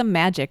mean, there's some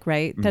magic,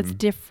 right? That's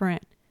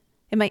different.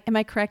 Am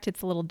I correct?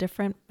 It's a little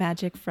different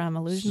magic from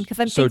illusion, because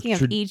I'm thinking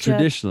of Egypt.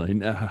 Traditionally,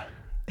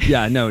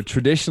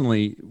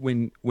 traditionally,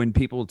 when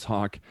people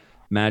talk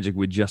magic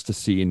with just a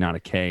C and not a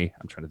K,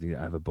 I'm trying to think.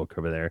 I have a book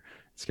over there.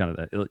 It's kind of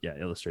that,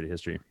 illustrated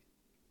history.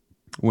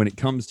 When it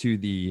comes to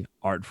the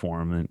art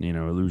form and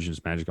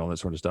illusions, magic, all that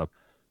sort of stuff,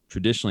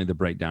 traditionally the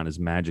breakdown is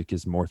magic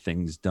is more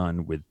things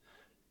done with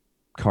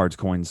cards,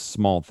 coins,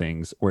 small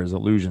things, whereas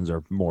illusions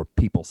are more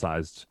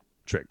people-sized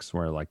tricks,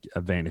 where like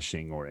a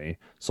vanishing or a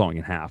sawing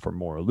in half are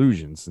more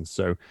illusions. And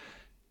so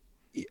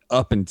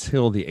up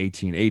until the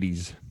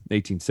 1880s,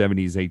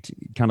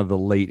 1870s, kind of the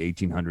late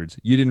 1800s,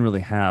 you didn't really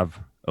have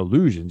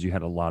illusions. You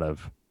had a lot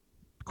of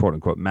quote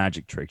unquote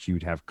magic tricks.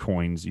 You'd have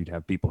coins, you'd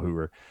have people who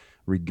were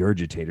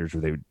regurgitators,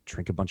 where they would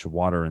drink a bunch of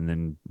water and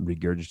then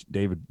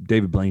regurgitate.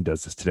 David Blaine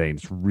does this today, and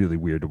it's really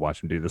weird to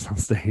watch him do this on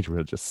stage, where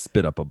he'll just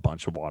spit up a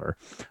bunch of water.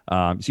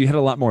 So you had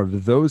a lot more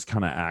of those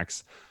kind of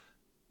acts,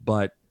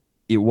 but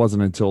it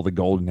wasn't until the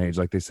golden age,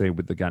 like they say,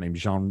 with the guy named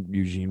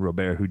Jean-Eugène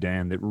Robert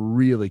Houdin, that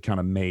really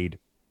kind of made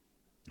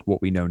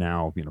what we know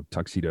now,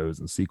 tuxedos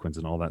and sequins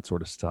and all that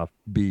sort of stuff,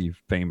 be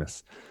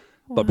famous.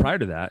 Wow. But prior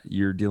to that,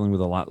 you're dealing with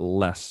a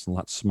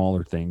lot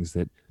smaller things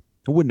that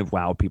wouldn't have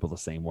wowed people the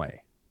same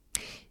way.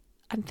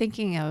 I'm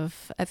thinking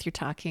of, as you're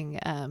talking,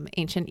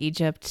 ancient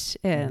Egypt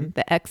and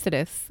the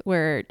Exodus,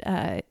 where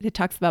it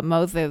talks about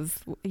Moses,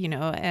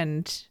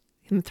 and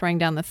him throwing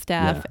down the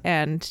staff,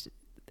 and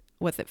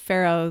was it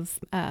Pharaoh's?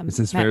 It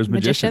says Pharaoh's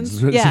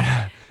magicians.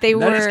 Yeah, they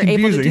were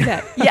able to do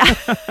that. Yeah,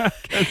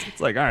 it's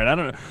like, all right, I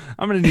don't know,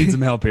 I'm going to need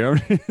some help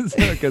here,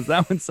 because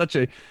that one's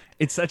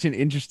it's an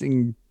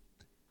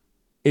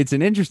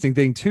interesting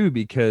thing too,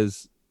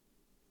 because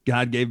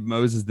God gave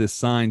Moses this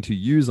sign to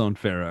use on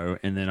Pharaoh.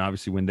 And then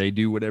obviously when they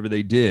do whatever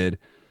they did,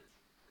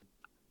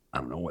 I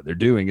don't know what they're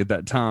doing at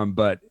that time,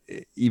 but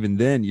even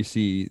then you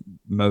see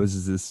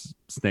Moses'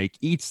 snake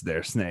eats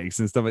their snakes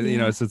and stuff like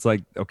that, so it's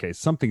like, okay,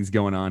 something's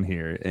going on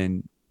here.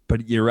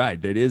 But you're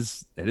right. It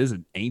is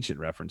an ancient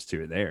reference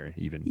to it there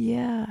even.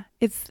 Yeah.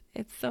 It's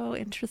so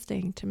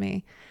interesting to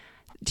me.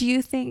 Do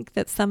you think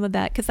that some of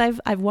that, because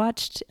I've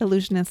watched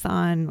illusionists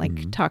on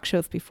like talk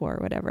shows before or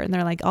whatever, and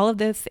they're like, all of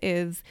this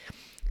is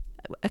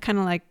kind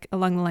of like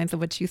along the lines of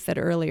what you said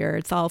earlier,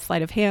 it's all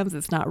sleight of hands,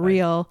 it's not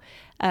real.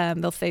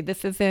 They'll say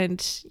this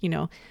isn't,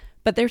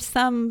 but there's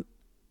some,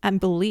 I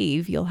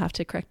believe, you'll have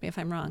to correct me if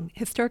I'm wrong,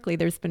 historically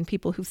there's been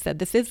people who've said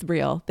this is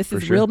real, this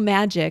is real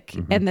magic,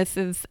 and this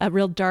is a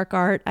real dark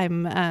art,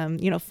 I'm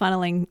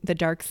funneling the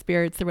dark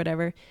spirits or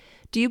whatever.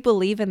 Do you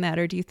believe in that,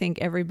 or do you think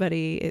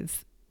everybody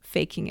is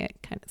faking it,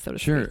 kind of, so to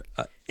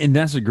speak? And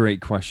that's a great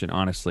question,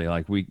 honestly.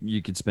 Like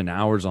you could spend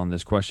hours on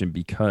this question,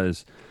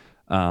 because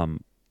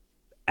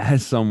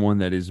as someone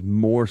that is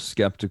more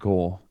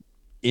skeptical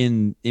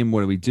in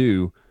what we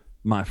do,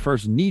 my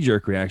first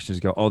knee-jerk reaction is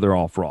go, oh, they're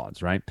all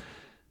frauds, right?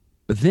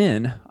 But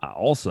then I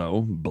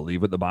also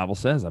believe what the Bible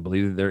says. I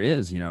believe that there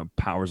is,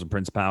 powers and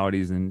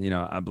principalities, and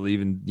I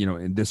believe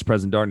in this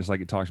present darkness, like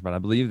it talks about. I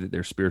believe that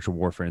there's spiritual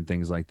warfare and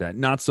things like that.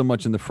 Not so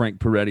much in the Frank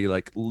Peretti,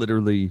 like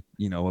literally,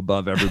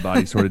 above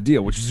everybody sort of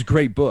deal, which is a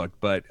great book,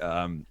 but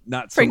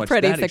not so Frank much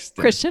Peretti's that a extent.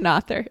 Christian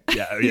author.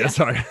 Yeah.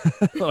 Sorry,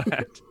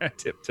 I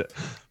tipped to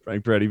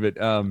Frank Peretti,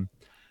 but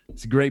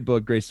it's a great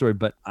book, great story.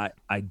 But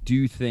I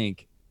do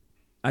think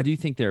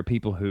there are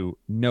people who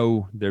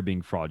know they're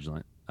being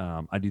fraudulent.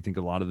 I do think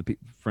a lot of the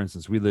people, for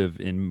instance, we live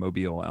in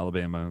Mobile,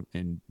 Alabama,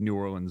 and New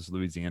Orleans,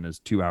 Louisiana is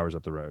 2 hours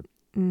up the road.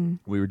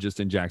 We were just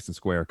in Jackson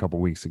Square a couple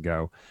of weeks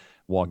ago,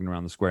 walking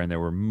around the square, and there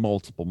were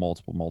multiple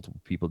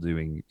people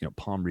doing,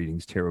 palm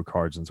readings, tarot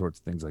cards, and sorts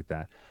of things like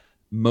that.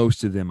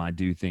 Most of them, I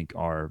do think,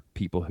 are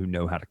people who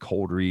know how to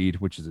cold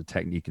read, which is a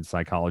technique in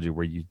psychology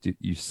where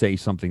you say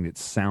something that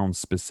sounds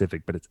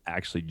specific, but it's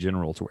actually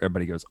general, to where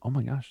everybody goes, "Oh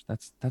my gosh,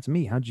 that's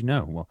me. How'd you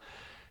know?" Well,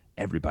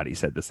 everybody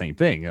said the same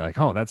thing. You're like,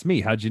 "Oh, that's me.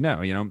 How'd you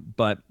know?"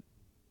 But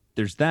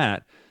there's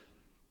that.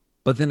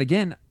 But then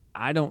again,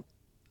 I don't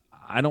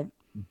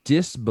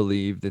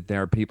disbelieve that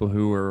there are people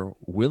who are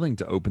willing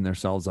to open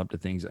themselves up to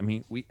things. I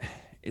mean,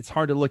 it's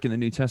hard to look in the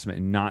New Testament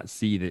and not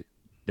see that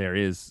there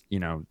is,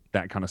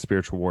 that kind of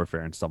spiritual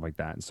warfare and stuff like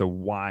that. And so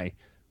why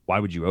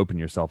would you open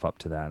yourself up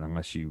to that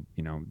unless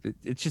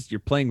it's just, you're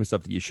playing with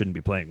stuff that you shouldn't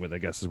be playing with, I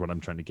guess is what I'm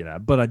trying to get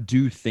at. But I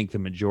do think the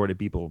majority of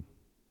people,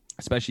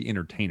 especially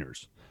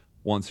entertainers,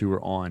 ones who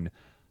are on,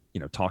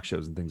 talk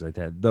shows and things like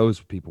that,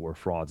 those people were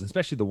frauds,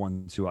 especially the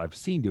ones who I've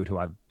seen do it, who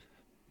I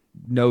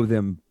know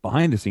them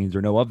behind the scenes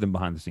or know of them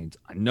behind the scenes.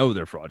 I know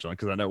they're fraudulent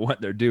because I know what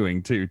they're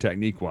doing too,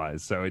 technique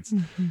wise. So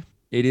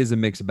it is a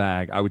mixed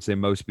bag. I would say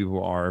most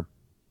people are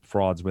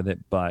frauds with it,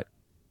 but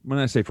when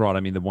I say fraud, I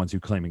mean the ones who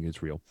claiming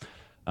it's real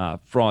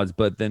frauds.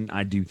 But then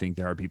I do think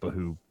there are people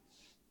who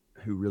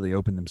really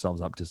open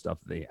themselves up to stuff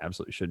that they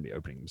absolutely shouldn't be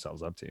opening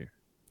themselves up to.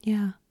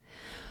 Yeah.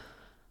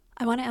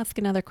 I want to ask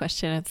another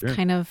question. It's Sure.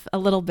 kind of a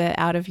little bit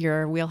out of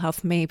your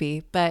wheelhouse,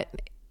 maybe,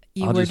 but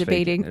I'll were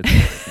debating.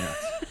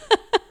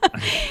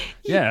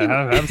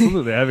 Yeah,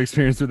 absolutely. I have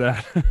experience with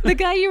that. The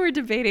guy you were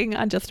debating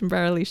on Justin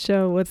Brierly's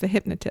show was a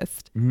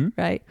hypnotist,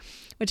 right?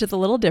 Which is a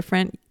little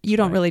different. You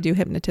don't really do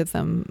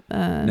hypnotism.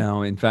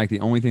 No, in fact, the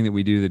only thing that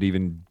we do that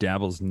even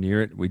dabbles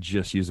near it, we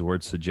just use the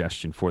word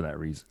suggestion for that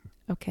reason.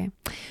 Okay.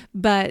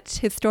 But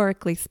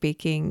historically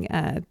speaking,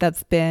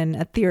 that's been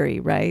a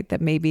theory, right?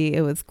 That maybe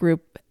it was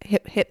group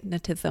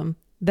hypnotism,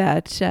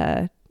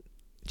 that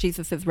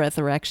Jesus'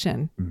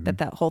 resurrection,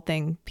 that whole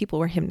thing, people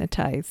were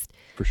hypnotized.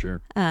 For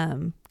sure.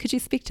 Could you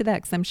speak to that?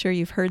 Because I'm sure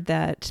you've heard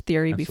that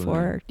theory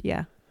before.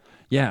 Yeah.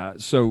 Yeah.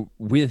 So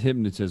with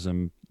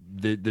hypnotism,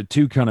 the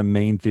two kind of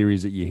main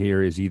theories that you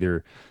hear is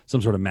either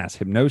some sort of mass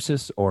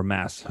hypnosis or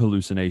mass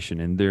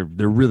hallucination. And they're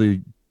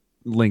really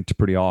linked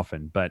pretty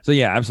often. But so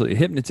yeah, absolutely.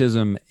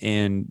 Hypnotism,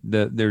 and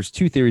there's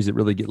two theories that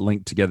really get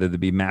linked together to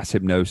be mass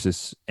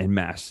hypnosis and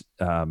mass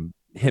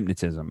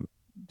hypnotism.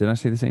 Did I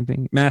say the same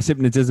thing? Mass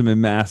hypnotism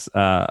and mass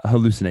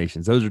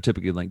hallucinations. Those are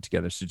typically linked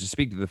together. So to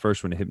speak to the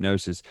first one,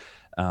 hypnosis,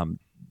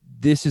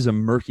 this is a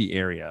murky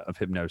area of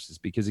hypnosis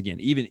because, again,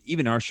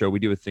 even our show, we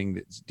do a thing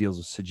that deals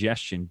with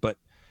suggestion. But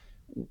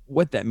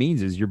what that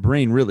means is your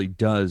brain really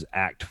does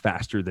act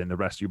faster than the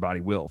rest of your body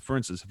will. For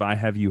instance, if I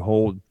have you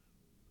hold,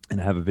 and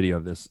I have a video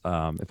of this,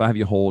 if I have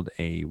you hold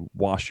a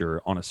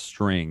washer on a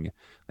string,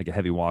 like a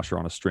heavy washer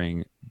on a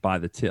string by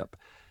the tip,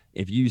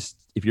 if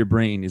your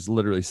brain is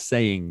literally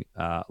saying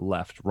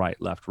left,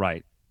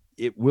 right,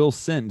 it will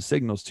send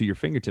signals to your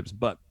fingertips.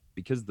 But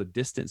because the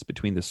distance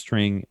between the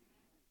string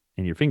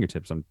and your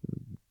fingertips,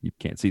 you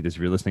can't see this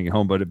if you're listening at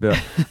home, but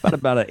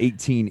about an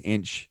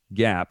 18-inch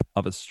gap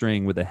of a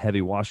string with a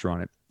heavy washer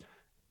on it,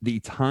 the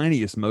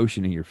tiniest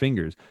motion in your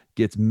fingers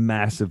gets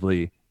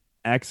massively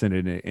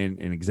accented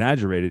and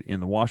exaggerated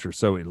in the washer.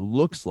 So it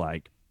looks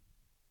like,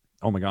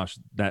 oh my gosh,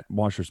 that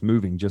washer's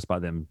moving just by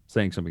them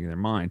saying something in their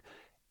mind.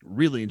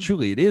 Really and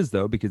truly it is,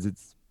 though, because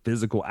it's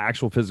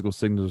actual physical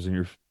signals in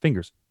your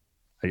fingers.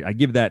 I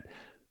give that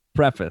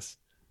preface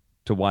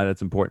to why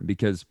that's important,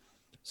 because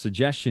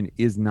suggestion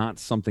is not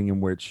something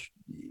in which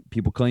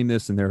people claim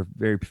this, and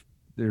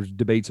there's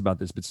debates about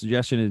this, but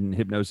suggestion in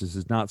hypnosis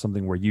is not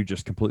something where you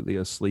just completely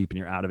asleep and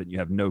you're out of it and you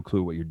have no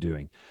clue what you're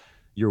doing.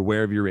 You're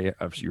aware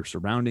of your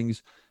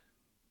surroundings,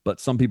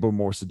 but some people are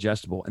more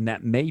suggestible, and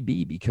that may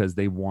be because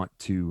they want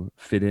to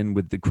fit in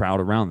with the crowd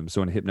around them.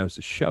 So in a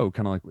hypnosis show,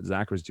 kind of like what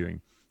Zach was doing,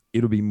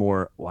 it'll be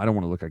more, well, I don't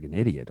want to look like an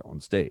idiot on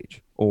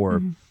stage,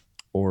 or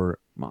well,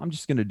 I'm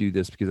just going to do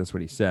this because that's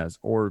what he says,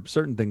 or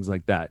certain things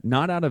like that.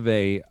 Not out of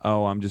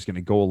I'm just going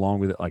to go along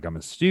with it like I'm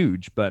a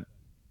stooge, but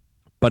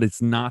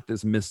it's not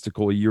this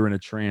mystical, you're in a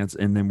trance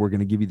and then we're going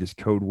to give you this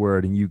code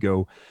word and you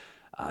go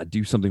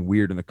do something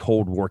weird in the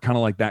Cold War, kind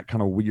of like that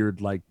kind of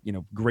weird, like,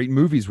 great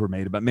movies were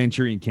made about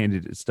Manchurian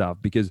Candidate stuff,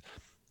 because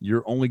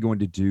you're only going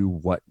to do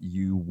what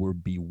you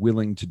would be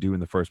willing to do in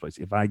the first place.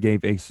 If I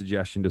gave a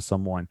suggestion to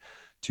someone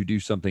to do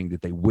something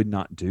that they would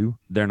not do,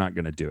 they're not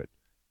going to do it.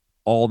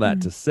 All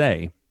that to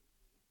say,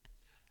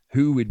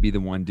 who would be the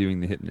one doing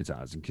the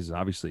hypnotizing? Because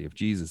obviously if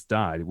Jesus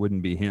died, it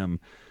wouldn't be him,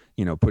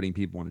 putting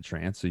people in a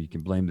trance, so you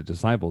can blame the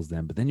disciples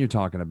then. But then you're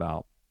talking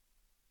about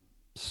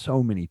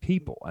so many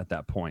people at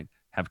that point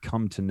have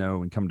come to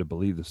know and come to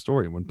believe the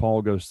story. When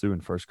Paul goes through in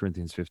 1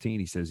 Corinthians 15,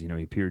 he says, he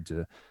appeared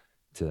to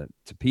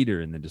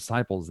Peter and the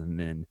disciples, and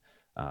then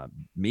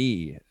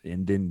me,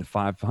 and then the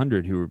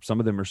 500 who some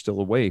of them are still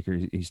awake. Or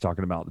he's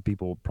talking about the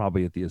people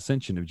probably at the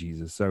ascension of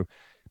Jesus. So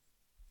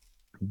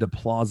the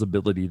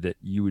plausibility that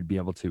you would be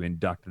able to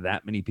induct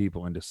that many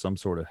people into some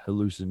sort of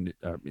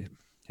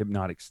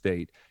hypnotic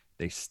state,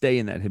 they stay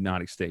in that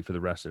hypnotic state for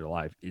the rest of their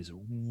life, is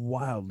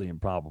wildly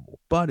improbable.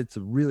 But it's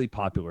a really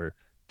popular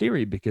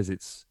theory because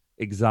it's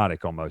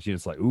exotic almost.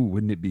 It's like, ooh,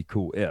 wouldn't it be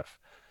cool if?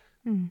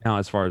 Now,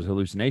 as far as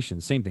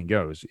hallucinations, same thing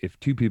goes. If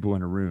two people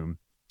in a room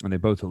and they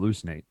both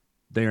hallucinate,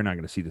 they are not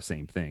going to see the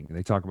same thing. And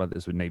they talk about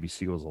this with Navy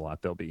SEALs a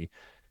lot. They'll be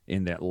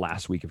in that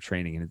last week of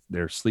training and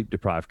they're sleep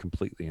deprived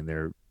completely, and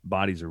their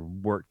bodies are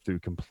worked through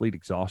complete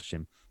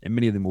exhaustion. And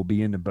many of them will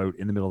be in the boat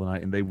in the middle of the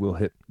night and they will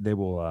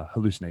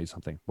hallucinate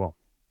something. Well,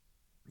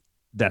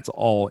 that's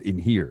all in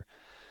here.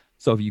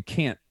 So if you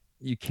can't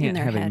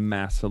have a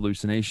mass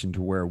hallucination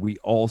to where we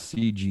all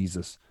see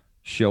Jesus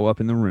show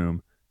up in the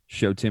room,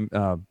 show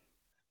Thomas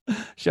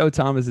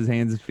his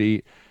hands and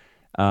feet,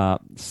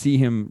 see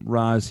him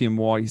rise, see him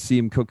walk, see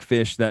him cook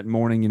fish that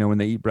morning, when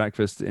they eat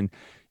breakfast, and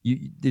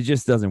it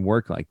just doesn't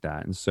work like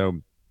that. And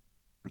so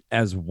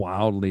as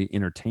wildly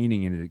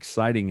entertaining and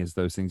exciting as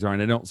those things are,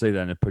 and I don't say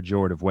that in a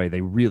pejorative way,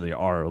 they really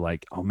are,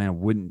 like, oh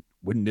man,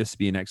 wouldn't this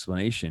be an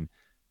explanation?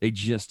 They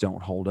just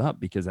don't hold up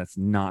because that's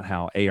not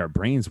how our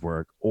brains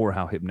work or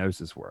how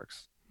hypnosis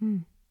works.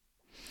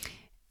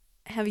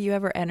 Have you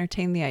ever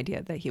entertained the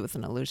idea that he was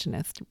an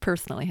illusionist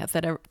personally? Has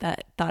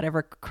that thought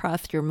ever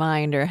crossed your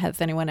mind, or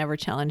has anyone ever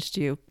challenged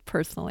you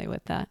personally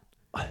with that?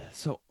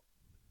 So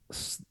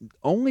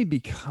only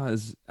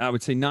because I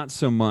would say not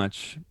so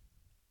much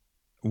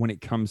when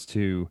it comes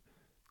to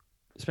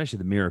especially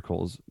the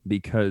miracles,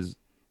 because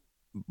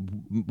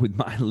with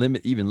my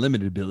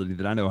limited ability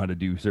that I know how to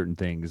do certain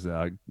things,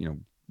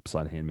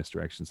 sleight of hand,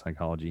 misdirection,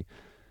 psychology,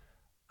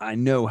 I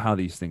know how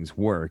these things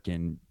work.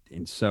 And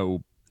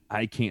so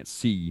I can't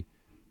see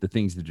the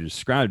things that are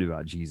described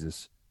about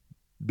Jesus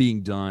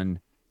being done.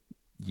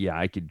 Yeah,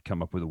 I could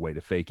come up with a way to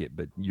fake it,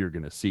 but you're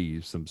going to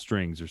see some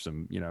strings or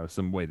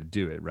some way to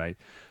do it. Right.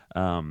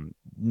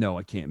 No,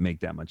 I can't make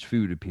that much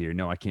food appear.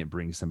 No, I can't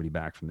bring somebody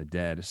back from the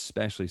dead,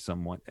 especially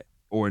someone,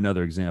 or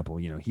another example,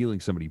 healing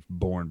somebody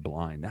born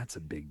blind. That's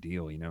a big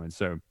deal, and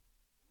so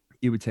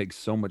it would take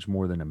so much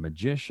more than a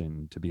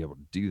magician to be able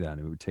to do that.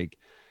 And it would take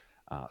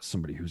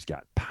somebody who's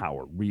got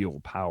power,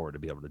 real power, to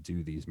be able to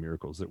do these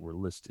miracles that were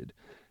listed.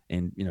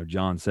 And,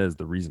 John says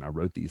the reason I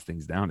wrote these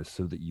things down is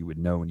so that you would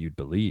know and you'd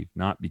believe,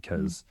 not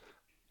because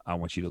I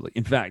want you to look.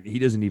 In fact, he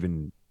doesn't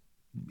even,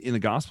 in the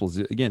Gospels,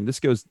 again,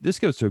 this goes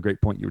to a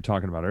great point you were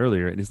talking about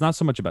earlier. And it's not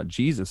so much about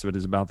Jesus, but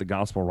it's about the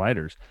gospel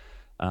writers.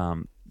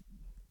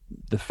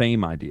 The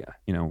fame idea,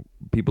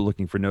 people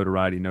looking for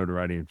notoriety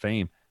and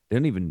fame. They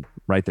don't even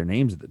write their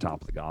names at the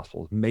top of the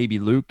Gospels. Maybe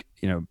Luke,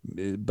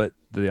 but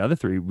the other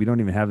three, we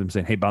don't even have them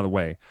saying, hey, by the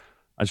way,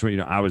 I just want you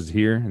to know I was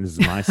here and this is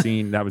my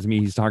scene. That was me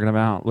he's talking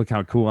about. Look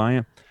how cool I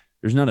am.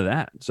 There's none of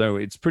that. So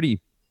it's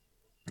pretty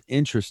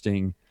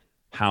interesting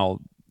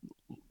how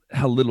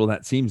little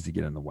that seems to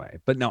get in the way.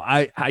 But no,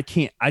 I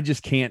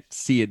just can't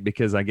see it,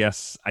 because I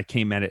guess I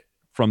came at it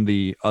from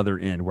the other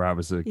end where I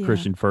was a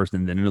Christian first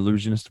and then an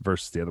illusionist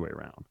versus the other way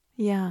around.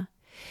 Yeah.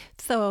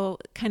 So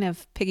kind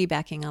of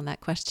piggybacking on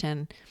that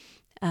question,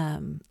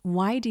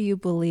 why do you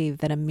believe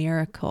that a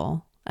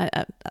miracle,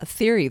 a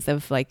series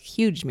of like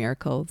huge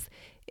miracles,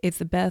 is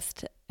the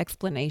best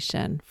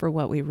explanation for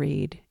what we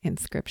read in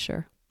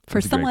Scripture? For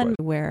someone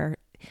where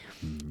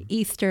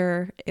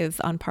Easter is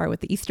on par with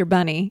the Easter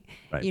Bunny,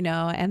 right,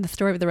 and the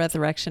story of the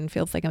resurrection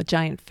feels like a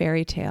giant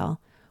fairy tale,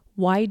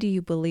 why do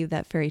you believe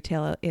that fairy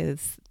tale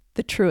is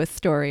the truest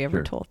story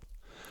ever told?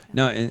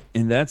 No,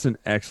 and that's an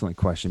excellent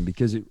question,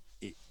 because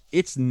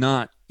it's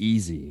not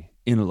easy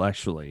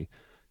intellectually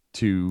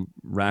to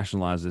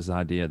rationalize this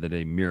idea that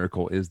a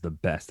miracle is the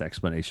best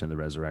explanation of the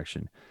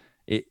resurrection.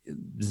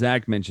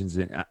 Zach mentions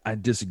it. I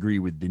disagree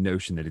with the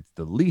notion that it's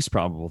the least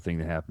probable thing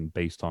that happened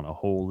based on a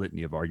whole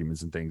litany of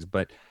arguments and things,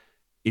 but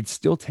it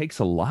still takes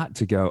a lot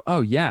to go,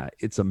 oh yeah,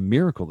 it's a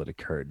miracle that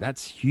occurred.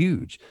 That's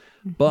huge.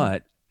 Mm-hmm.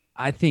 But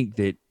I think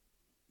that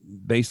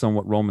based on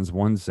what Romans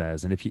 1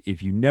 says, and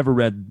if you never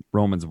read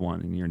Romans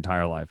 1 in your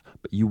entire life,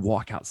 but you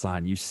walk outside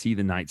and you see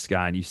the night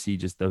sky and you see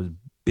just those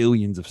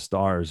billions of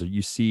stars, or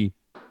you see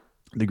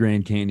the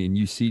Grand Canyon,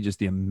 you see just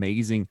the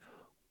amazing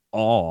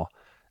awe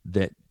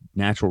that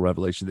natural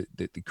revelation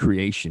that the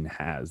creation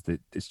has, that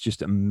it's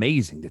just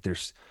amazing that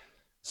there's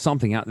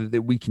something out there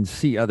that we can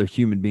see other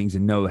human beings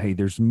and know, hey,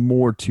 there's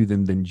more to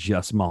them than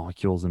just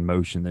molecules in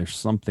motion. There's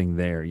something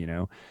there,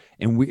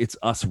 and it's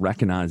us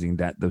recognizing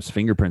that those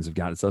fingerprints of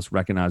God. It's us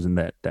recognizing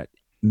that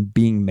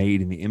being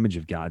made in the image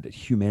of God, that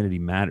humanity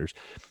matters.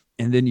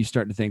 And then you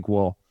start to think,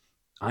 well,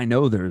 I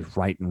know there's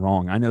right and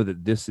wrong. I know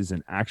that this is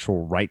an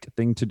actual right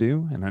thing to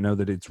do, and I know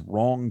that it's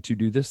wrong to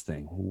do this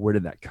thing. Where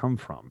did that come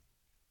from?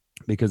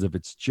 Because if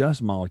it's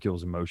just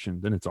molecules of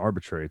motion, then it's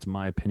arbitrary. It's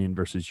my opinion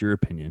versus your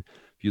opinion.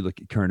 If you look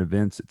at current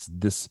events, it's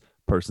this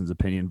person's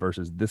opinion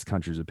versus this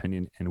country's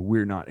opinion, and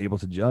we're not able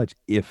to judge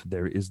if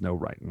there is no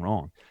right and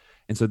wrong.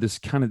 And so this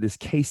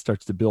case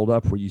starts to build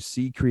up where you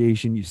see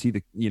creation, you see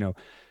the,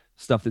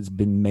 stuff that's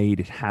been made,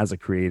 it has a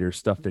creator,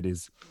 stuff that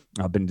is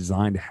been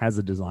designed, it has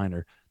a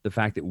designer. The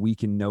fact that we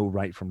can know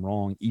right from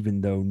wrong,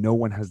 even though no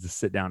one has to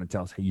sit down and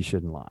tell us, hey, you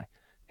shouldn't lie.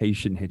 Hey, you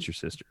shouldn't hit your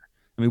sister.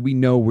 I mean, we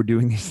know we're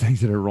doing these things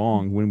that are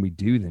wrong when we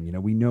do them.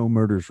 We know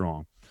murder's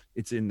wrong.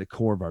 It's in the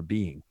core of our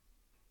being.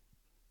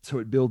 So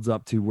it builds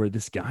up to where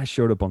this guy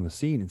showed up on the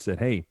scene and said,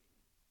 hey,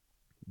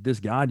 this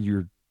God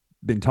you've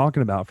been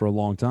talking about for a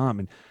long time.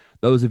 And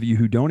those of you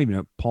who don't even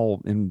know,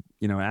 Paul in,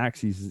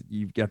 Acts,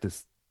 you've got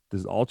this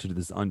altar to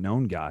this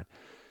unknown God.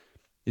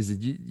 Is that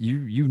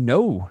you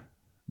know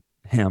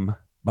him,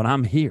 but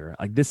I'm here.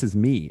 Like, this is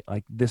me.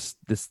 Like this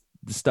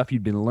the stuff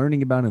you've been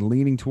learning about and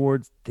leaning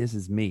towards, this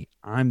is me.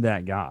 I'm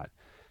that God.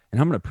 And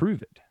I'm going to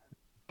prove it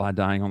by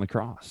dying on the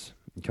cross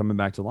and coming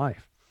back to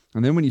life.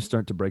 And then when you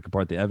start to break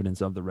apart the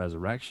evidence of the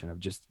resurrection, of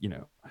just,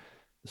 the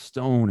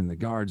stone and the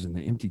guards and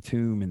the empty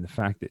tomb, and the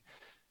fact that,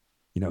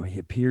 he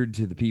appeared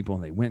to the people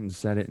and they went and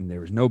said it, and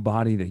there was no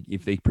body, that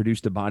if they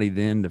produced a body,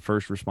 then the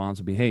first response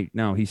would be, hey,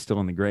 no, he's still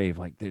in the grave.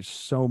 Like, there's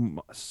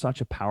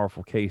such a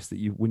powerful case that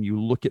when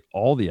you look at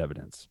all the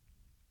evidence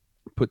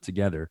put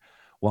together,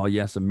 while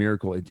yes, a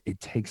miracle, it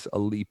takes a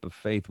leap of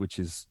faith, which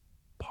is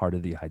part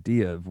of the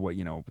idea of what,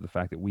 the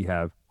fact that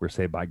we're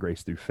saved by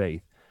grace through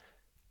faith.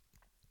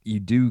 You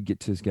do get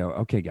to go,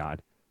 okay,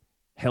 God,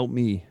 help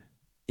me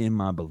in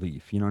my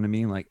belief. You know what I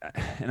mean? Like,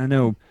 and I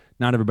know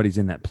not everybody's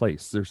in that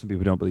place. There's some people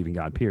who don't believe in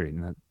God, period.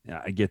 And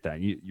I get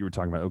that. You were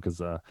talking about, because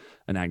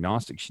an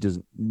agnostic, she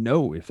doesn't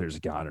know if there's a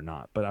God or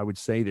not. But I would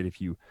say that if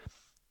you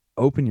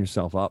open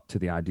yourself up to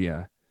the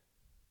idea,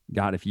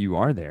 God, if you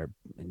are there,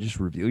 and just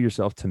reveal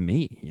yourself to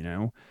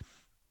me,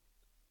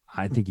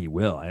 I think he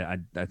will.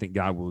 I think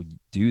God will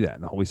do that.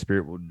 And the Holy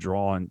Spirit will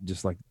draw, and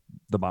just like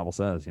the Bible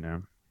says,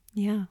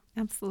 Yeah,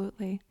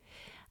 absolutely.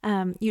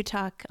 You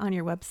talk on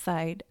your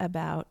website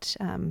about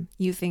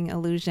using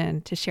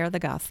illusion to share the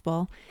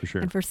gospel. For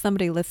sure. And for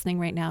somebody listening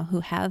right now who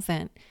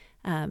hasn't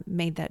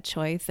made that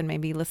choice, and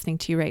maybe listening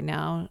to you right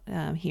now,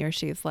 he or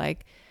she is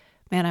like,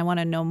 man, I want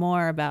to know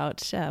more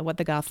about what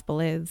the gospel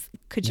is.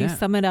 Could you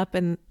sum it up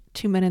in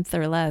 2 minutes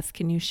or less?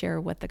 Can you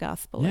share what the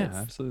gospel is? Yeah,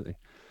 absolutely.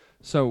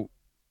 So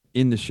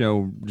in the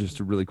show, just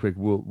really quick,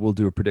 we'll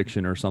do a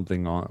prediction or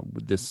something on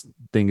this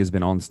thing has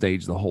been on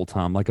stage the whole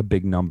time, like a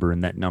big number,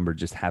 and that number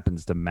just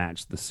happens to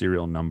match the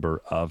serial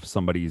number of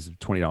somebody's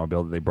 $20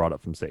 bill that they brought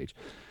up from stage.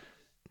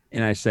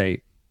 And I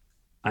say,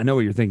 I know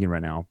what you're thinking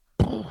right now.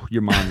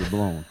 Your minds are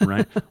blown,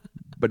 right?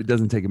 But it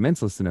doesn't take a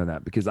mentalist to know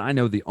that, because I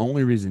know the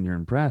only reason you're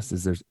impressed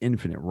is there's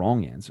infinite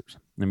wrong answers.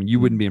 I mean, you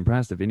wouldn't be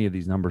impressed if any of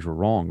these numbers were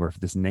wrong, or if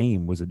this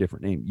name was a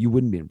different name. You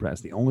wouldn't be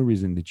impressed. The only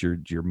reason that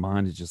your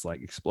mind is just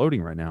like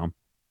exploding right now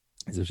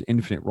is there's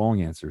infinite wrong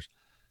answers,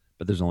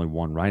 but there's only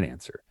one right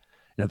answer.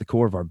 And at the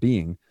core of our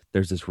being,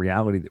 there's this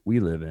reality that we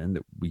live in,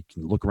 that we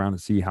can look around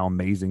and see how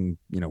amazing,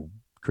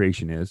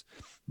 creation is.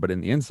 But in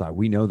the inside,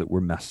 we know that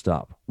we're messed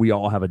up. We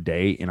all have a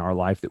day in our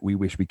life that we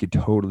wish we could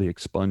totally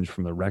expunge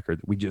from the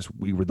record. That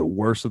we were the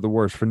worst of the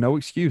worst, for no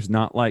excuse.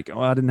 Not like, oh,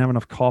 I didn't have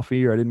enough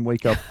coffee, or I didn't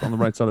wake up on the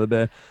right side of the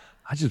bed.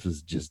 I just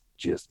was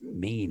just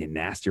mean and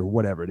nasty, or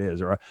whatever it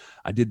is. Or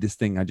I did this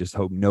thing I just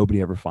hope nobody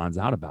ever finds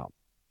out about.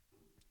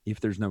 If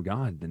there's no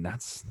God, then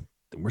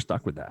we're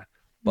stuck with that.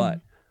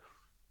 But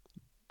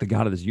the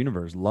God of this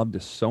universe loved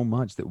us so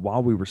much that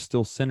while we were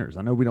still sinners,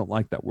 I know we don't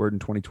like that word in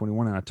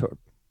 2021, and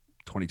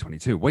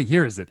 2022. What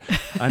year is it?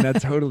 And I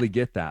totally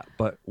get that.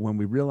 But when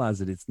we realize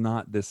that it's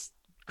not this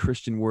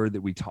Christian word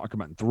that we talk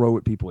about and throw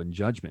at people in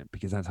judgment,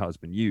 because that's how it's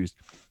been used,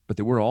 but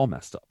that we're all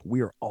messed up.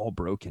 We are all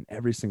broken,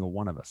 every single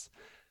one of us.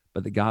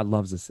 But that God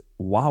loves us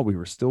while we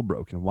were still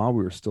broken, while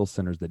we were still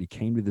sinners, that he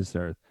came to this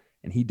earth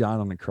and he died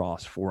on the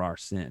cross for our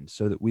sin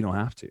so that we don't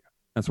have to.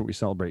 That's what we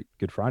celebrate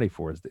Good Friday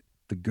for, is that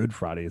the Good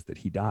Friday is that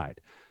he died.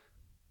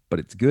 But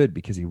it's good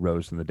because he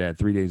rose from the dead.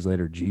 3 days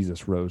later,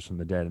 Jesus rose from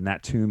the dead, and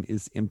that tomb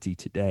is empty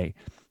today.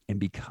 And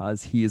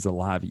because he is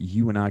alive,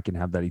 you and I can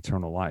have that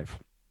eternal life.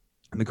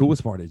 And the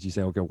coolest part is you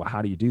say, okay, well,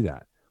 how do you do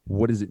that?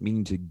 What does it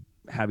mean to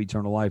have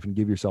eternal life and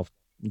give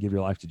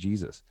your life to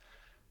Jesus?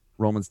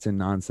 Romans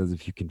 10:9 says,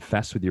 if you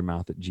confess with your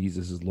mouth that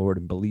Jesus is Lord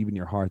and believe in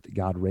your heart that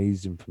God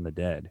raised him from the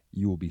dead,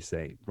 you will be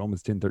saved.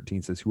 Romans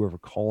 10:13 says, whoever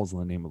calls on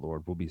the name of the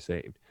Lord will be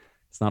saved.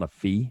 It's not a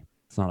fee.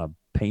 It's not a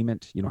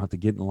payment. You don't have to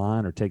get in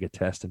line or take a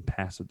test and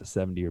pass with the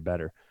 70 or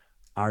better.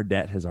 Our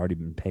debt has already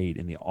been paid,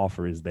 and the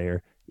offer is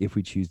there if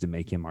we choose to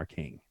make him our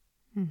king.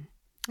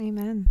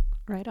 Amen.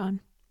 Right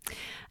on.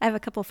 I have a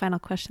couple final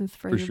questions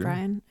for you, sure.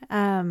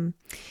 Brian.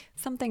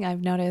 Something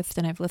I've noticed,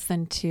 and I've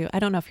listened to, I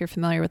don't know if you're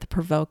familiar with the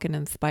Provoke and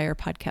Inspire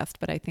podcast,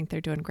 but I think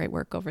they're doing great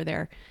work over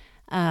there.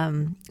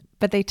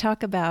 But they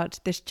talk about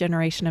this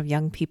generation of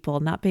young people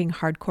not being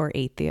hardcore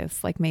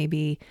atheists, like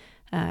maybe,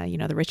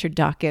 the Richard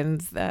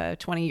Dawkins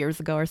 20 years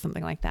ago or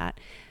something like that.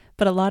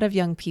 But a lot of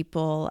young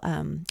people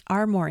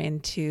are more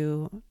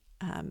into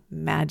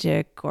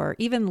magic, or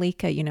even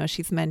Lika,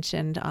 she's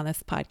mentioned on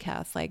this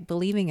podcast, like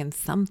believing in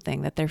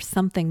something, that there's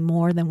something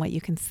more than what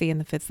you can see in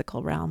the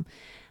physical realm.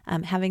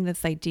 Having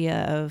this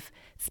idea of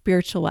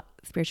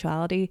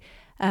spirituality,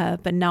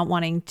 but not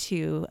wanting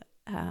to,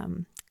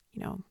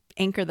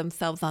 anchor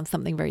themselves on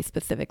something very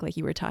specific, like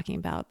you were talking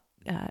about,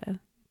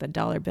 the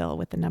dollar bill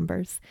with the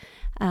numbers.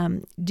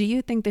 Do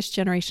you think this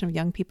generation of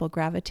young people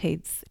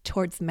gravitates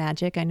towards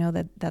magic? I know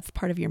that that's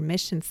part of your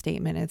mission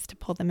statement, is to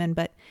pull them in,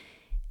 but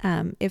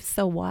if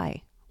so,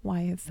 why?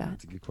 Why is that?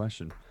 That's a good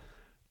question.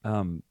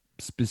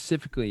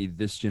 Specifically,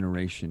 this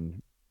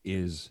generation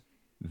is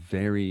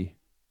very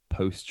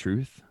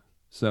post-truth.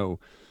 So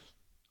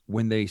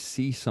when they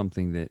see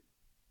something that,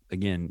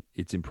 again,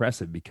 it's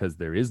impressive because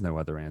there is no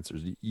other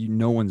answers.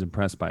 No one's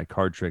impressed by a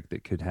card trick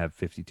that could have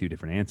 52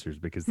 different answers,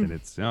 because then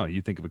it's, oh,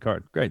 you think of a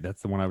card. Great.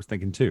 That's the one I was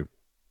thinking too.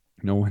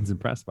 No one's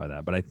impressed by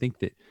that. But I think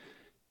that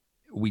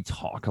we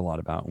talk a lot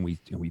about, and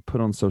we put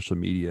on social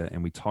media,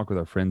 and we talk with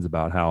our friends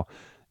about how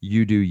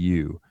you do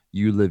you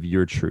live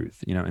your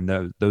truth,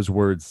 and those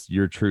words,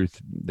 your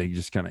truth, they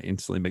just kind of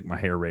instantly make my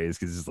hair raise,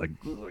 because it's like,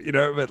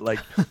 but like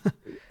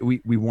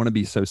we want to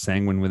be so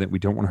sanguine with it. We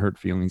don't want to hurt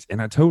feelings.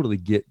 And I totally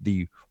get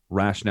the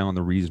rationale and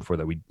the reason for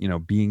that. We,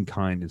 being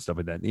kind and stuff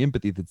like that, the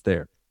empathy that's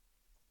there,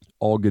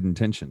 all good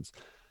intentions.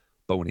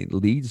 But when it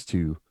leads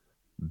to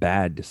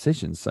bad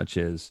decisions, such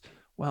as,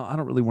 well, I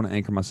don't really want to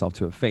anchor myself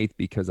to a faith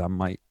because I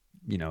might,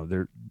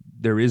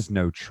 there is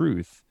no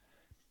truth.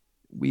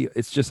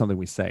 It's just something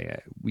we say.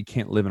 We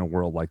can't live in a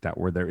world like that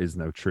where there is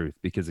no truth,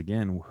 because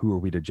again, who are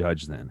we to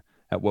judge then?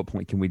 At what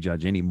point can we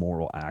judge any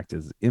moral act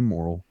as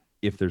immoral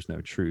if there's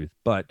no truth?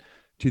 But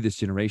to this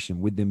generation,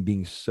 with them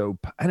being so,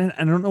 I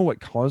don't know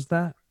what caused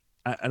that.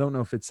 I don't know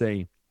if it's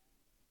a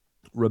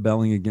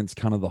rebelling against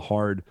kind of the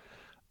hard,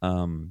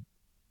 because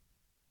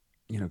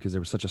there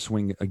was such a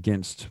swing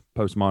against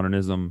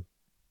postmodernism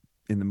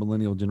in the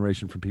millennial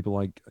generation from people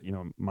like,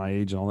 my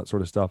age and all that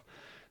sort of stuff,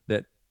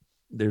 that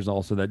there's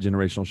also that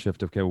generational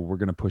shift of, okay, well, we're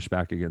going to push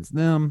back against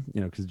them,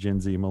 because Gen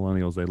Z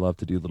millennials, they love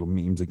to do little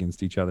memes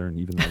against each other. And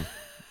even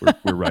though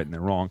we're right and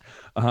they're wrong,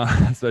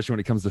 especially when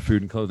it comes to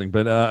food and clothing.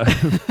 But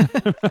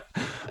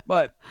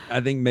but I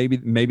think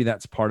maybe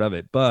that's part of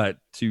it. But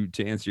to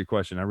answer your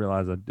question, I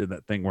realized I did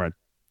that thing where I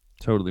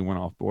totally went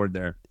off board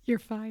there. You're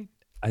fine.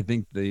 I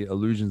think the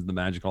illusions, the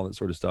magic, all that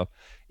sort of stuff,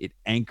 it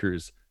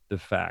anchors the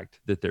fact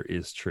that there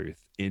is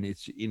truth in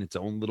its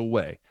own little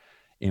way.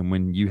 And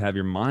when you have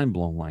your mind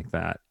blown like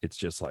that, it's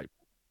just like,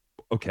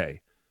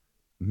 okay,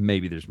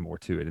 maybe there's more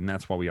to it. And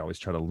that's why we always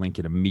try to link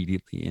it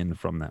immediately in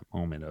from that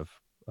moment of,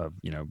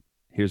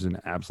 here's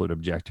an absolute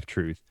objective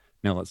truth.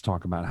 Now let's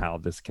talk about how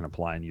this can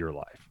apply in your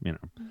life,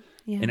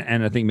 Yeah.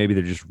 And I think maybe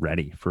they're just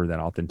ready for that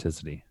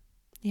authenticity.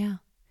 Yeah.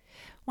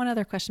 One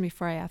other question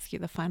before I ask you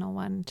the final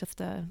one, just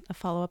a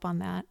follow-up on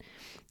that.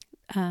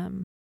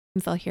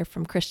 I'll hear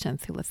from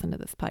Christians who listen to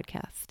this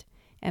podcast,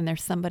 and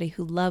there's somebody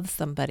who loves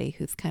somebody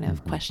who's kind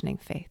of questioning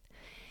faith.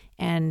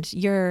 And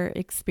your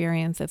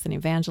experience as an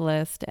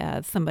evangelist,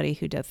 as somebody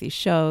who does these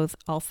shows,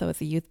 also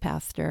as a youth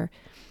pastor,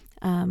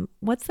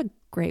 what's a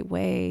great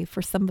way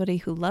for somebody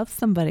who loves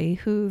somebody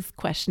who's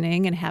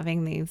questioning and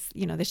having these,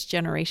 this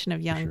generation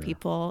of young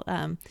people,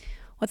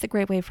 what's a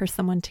great way for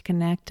someone to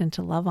connect and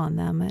to love on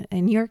them?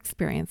 In your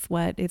experience,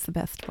 what is the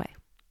best way?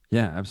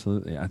 Yeah,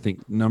 absolutely. I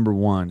think number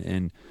one,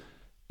 and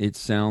it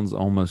sounds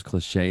almost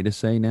cliche to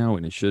say now,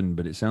 and it shouldn't,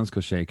 but it sounds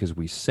cliche because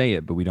we say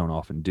it, but we don't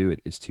often do it,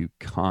 is to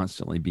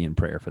constantly be in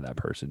prayer for that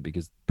person,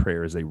 because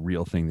prayer is a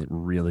real thing that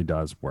really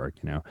does work,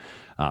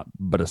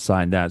 But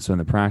aside that, so in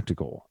the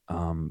practical,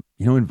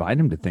 invite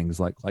them to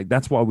things like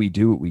that's why we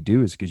do what we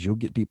do, is because you'll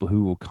get people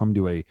who will come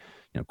to a,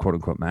 quote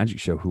unquote magic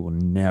show who will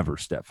never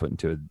step foot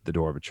into the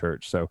door of a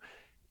church. So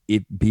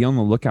be on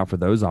the lookout for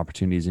those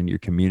opportunities in your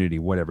community,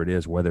 whatever it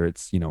is, whether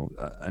it's,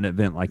 an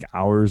event like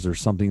ours or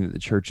something that the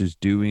church is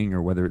doing,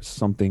 or whether it's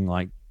something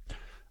like,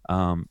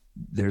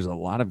 there's a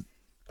lot of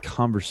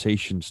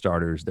conversation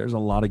starters. There's a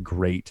lot of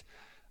great,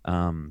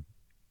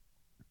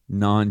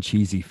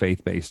 non-cheesy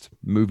faith-based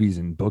movies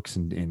and books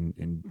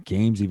and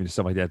games, even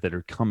stuff like that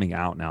are coming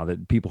out now,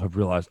 that people have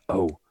realized,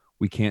 oh,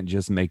 we can't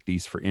just make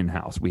these for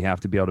in-house. We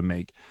have to be able to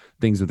make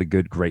things with a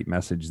good, great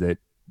message that,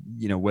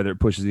 whether it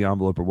pushes the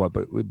envelope or what,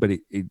 but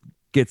it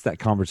gets that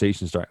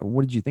conversation started.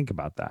 What did you think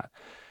about that?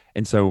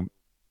 And so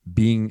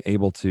being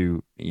able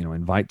to,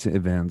 invite to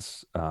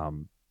events,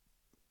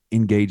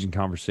 engage in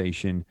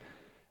conversation.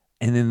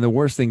 And then the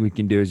worst thing we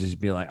can do is just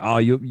be like, oh,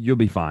 you'll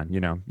be fine.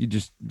 You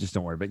just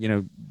don't worry. But,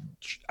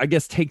 I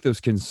guess take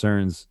those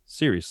concerns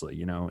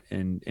seriously,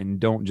 and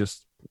don't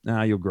just,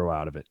 you'll grow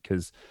out of it.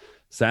 Because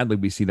sadly,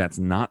 we see that's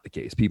not the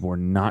case. People are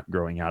not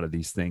growing out of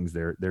these things.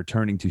 They're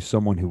turning to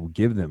someone who will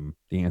give them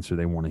the answer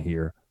they want to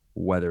hear,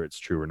 whether it's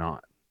true or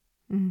not.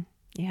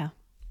 Yeah,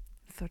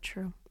 so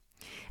true.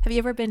 Have you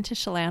ever been to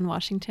Chelan,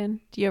 Washington?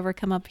 Do you ever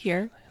come up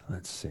here?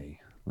 Let's see.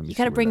 You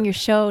got to bring your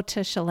show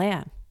to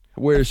Chelan.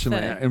 Where is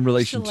Chelan in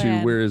relation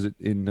to, where is it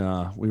in,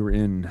 we were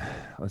in,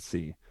 let's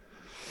see.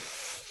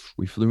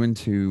 We flew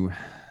into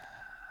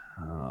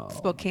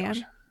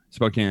Spokane.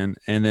 Spokane,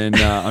 and then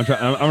I'm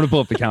going to pull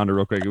up the calendar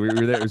real quick. We were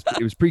there.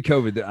 It was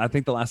pre-COVID. I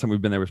think the last time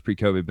we've been there was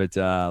pre-COVID. But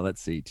let's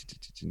see.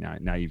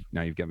 Now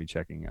you've got me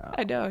checking.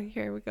 I know.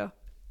 Here we go.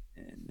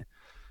 And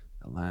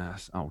the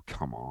last. Oh,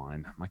 come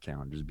on, my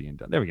calendar's being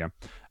done. There we go.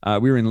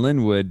 We were in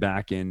Linwood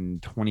back in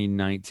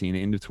 2019,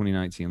 end of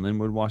 2019.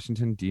 Linwood,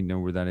 Washington. Do you know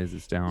where that is?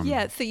 It's down.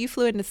 Yeah. So you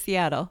flew into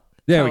Seattle.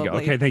 There probably. we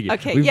go. Okay, thank you.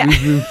 Okay,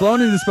 we've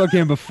flown into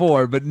Spokane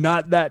before, but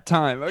not that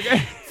time.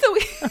 Okay. So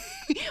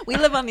we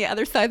live on the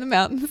other side of the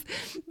mountains,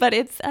 but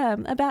it's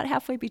about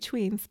halfway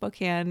between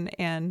Spokane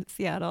and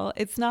Seattle.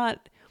 It's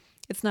not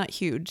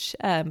huge,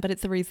 but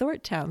it's a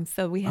resort town.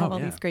 So we have all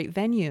these great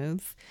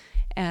venues.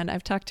 And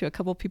I've talked to a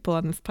couple people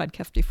on this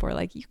podcast before,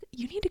 like,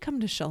 you need to come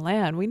to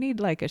Chelan. We need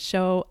like a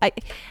show.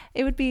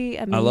 It would be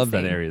amazing. I love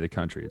that area of the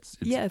country. It's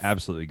yes.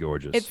 absolutely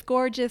gorgeous. It's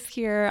gorgeous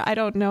here. I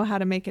don't know how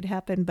to make it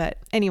happen, but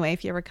anyway,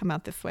 if you ever come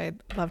out this way,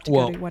 I'd love to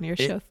go to one of your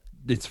shows.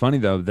 It's funny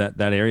though that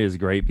area is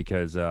great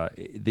because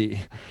the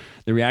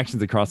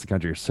reactions across the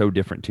country are so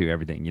different to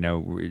everything. You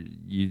know,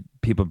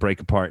 people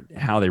break apart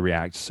how they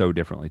react so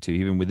differently too.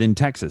 Even within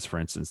Texas, for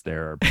instance,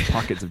 there are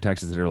pockets of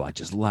Texas that are like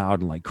just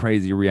loud and like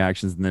crazy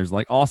reactions, and there's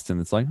like Austin.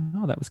 It's like,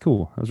 oh, that was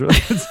cool. That was really.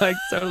 It's like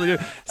totally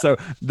different. So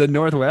the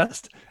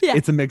Northwest,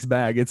 it's a mixed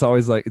bag. It's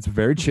always like it's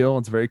very chill.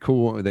 It's very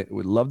cool. They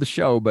would love the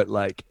show, but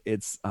like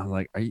I'm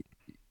like,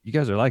 you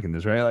guys are liking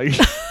this, right? Like.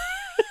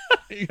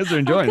 You guys are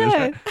enjoying this,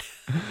 right?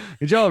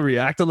 Did y'all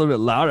react a little bit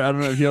louder? I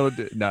don't know if y'all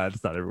did. No,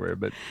 it's not everywhere.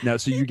 But no,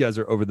 so you guys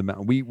are over the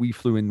mountain. We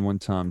flew in one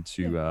time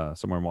to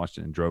somewhere in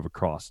Washington and drove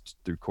across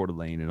through Coeur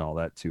d'Alene and all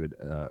that to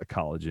a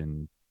college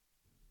in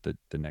the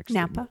next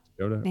Napa,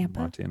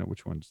 Montana.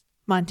 Which one's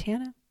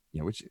Montana?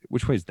 Yeah,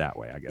 which way is that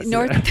way? I guess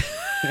north.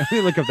 Let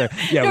me look up there.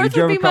 Yeah, north we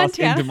drove across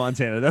Montana. into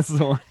Montana. That's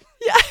the one.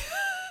 Yeah,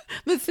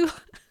 Missoula.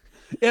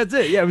 Yeah, that's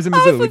it. Yeah, it was in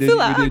Missoula. We did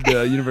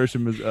okay. University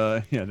of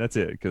Missoula. Yeah, that's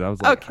it. Because I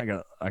was like,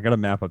 okay. I got a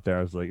map up there.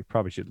 I was like,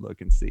 probably should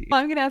look and see. Well,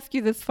 I'm going to ask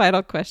you this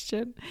final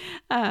question.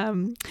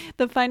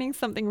 The Finding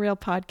Something Real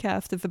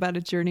podcast is about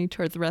a journey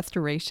towards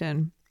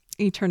restoration,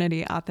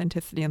 eternity,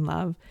 authenticity, and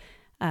love.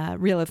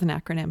 Real is an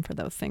acronym for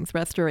those things: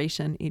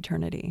 restoration,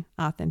 eternity,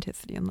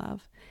 authenticity, and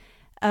love.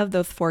 Of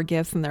those 4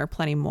 gifts, and there are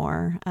plenty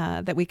more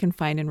that we can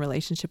find in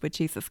relationship with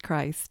Jesus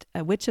Christ,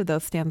 which of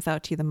those stands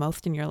out to you the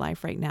most in your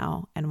life right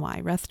now, and why?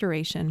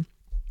 Restoration,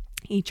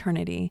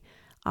 eternity,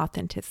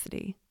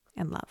 authenticity,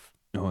 and love.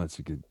 Oh, that's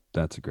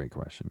a great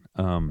question.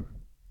 I'm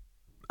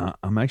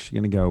actually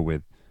going to go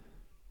with,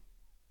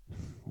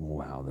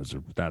 wow,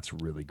 that's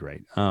really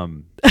great. Give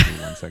me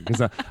 1 second,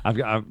 because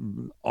I've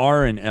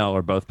R and L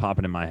are both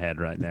popping in my head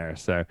right there.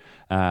 So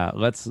I'm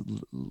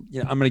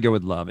going to go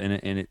with love, and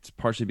it's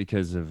partially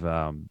because of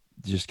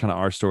just kind of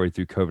our story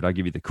through COVID. I'll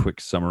give you the quick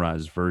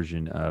summarized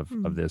version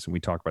of this, and we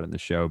talk about it in the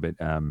show. But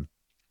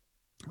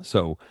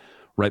so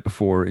right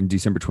before, in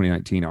December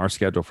 2019, our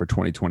schedule for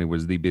 2020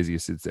 was the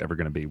busiest it's ever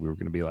going to be. We were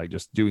going to be like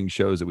just doing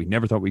shows that we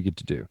never thought we'd get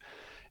to do.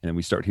 And then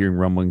we start hearing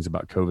rumblings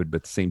about COVID. But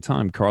at the same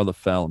time, Carla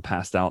fell and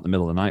passed out in the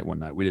middle of the night one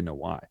night. We didn't know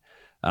why.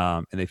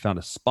 And they found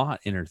a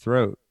spot in her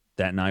throat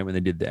that night when they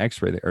did the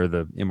x-ray or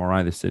the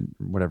MRI. They said,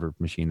 whatever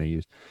machine they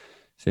used,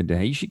 said,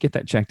 hey, you should get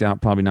that checked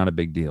out. Probably not a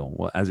big deal.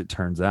 Well, as it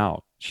turns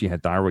out, she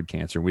had thyroid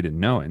cancer. We didn't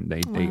know it. And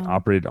they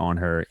operated on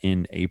her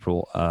in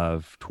April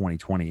of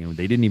 2020. And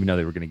they didn't even know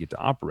they were going to get to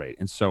operate.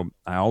 And so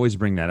I always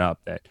bring that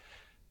up, that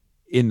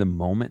in the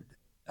moment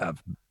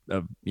of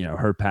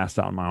her passed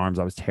out in my arms,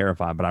 I was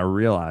terrified, but I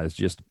realized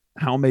just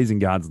how amazing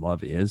God's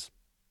love is,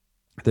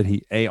 that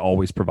he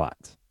always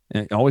provides,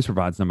 and it always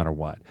provides no matter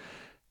what.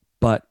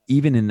 But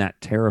even in that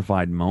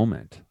terrified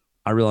moment,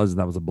 I realized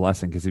that was a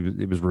blessing, because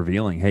it was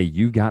revealing, hey,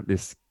 you got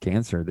this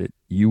cancer that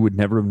you would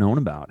never have known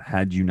about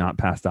had you not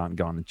passed out and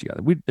gone and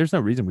together. There's no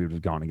reason we would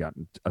have gone and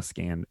gotten a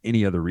scan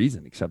any other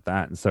reason except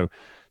that. And so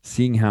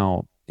seeing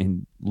how,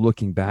 in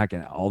looking back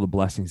at all the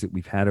blessings that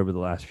we've had over the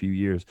last few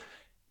years,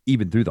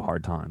 even through the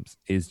hard times,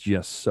 is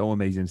just so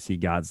amazing to see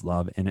God's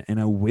love. And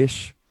I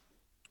wish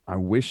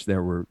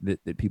there were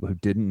that people who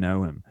didn't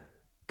know him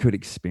could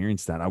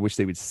experience that. I wish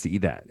they would see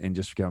that and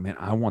just go, man,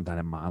 I want that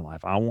in my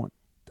life. I want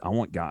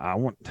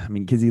God.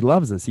 Because he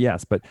loves us,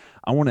 yes, but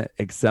I want to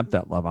accept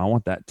that love. I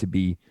want that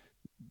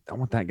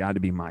God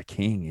to be my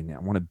king, and I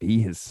want to be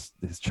his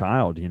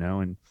child,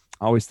 and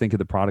I always think of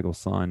the prodigal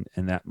son,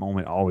 and that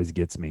moment always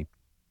gets me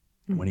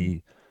when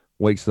he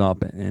wakes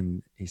up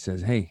and he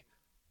says, hey,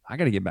 I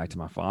got to get back to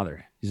my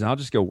father. He says, I'll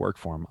just go work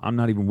for him. I'm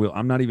not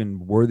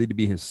even worthy to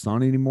be his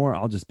son anymore.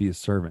 I'll just be his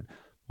servant.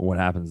 But what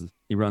happens is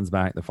he runs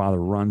back. The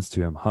father runs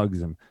to him,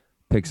 hugs him,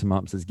 picks him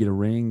up, says, get a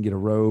ring, get a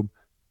robe,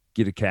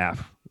 get a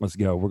calf. Let's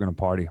go. We're going to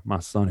party. My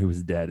son who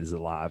was dead is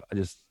alive.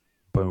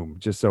 Boom.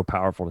 Just so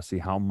powerful to see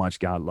how much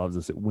God loves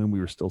us, that when we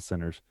were still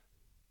sinners,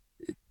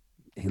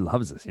 he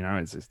loves us.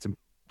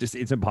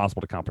 It's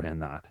impossible to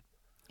comprehend that.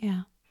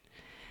 Yeah.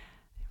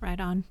 Right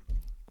on.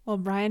 Well,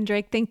 Brian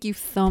Drake, thank you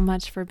so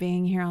much for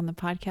being here on the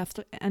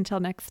podcast. Until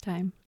next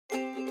time.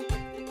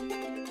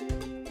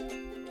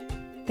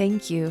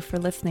 Thank you for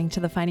listening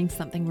to the Finding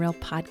Something Real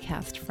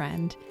podcast,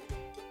 friend.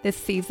 This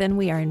season,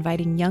 we are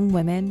inviting young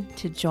women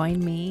to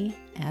join me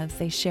as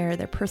they share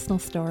their personal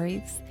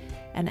stories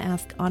and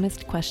ask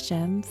honest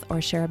questions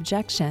or share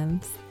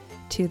objections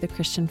to the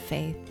Christian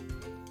faith.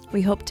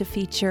 We hope to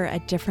feature a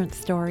different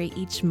story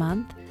each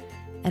month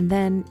and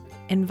then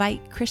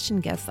invite Christian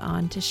guests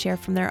on to share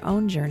from their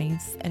own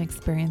journeys and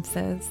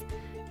experiences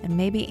and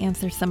maybe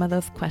answer some of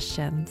those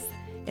questions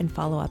in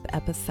follow-up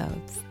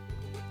episodes.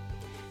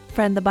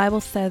 Friend, the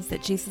Bible says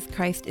that Jesus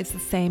Christ is the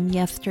same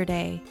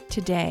yesterday,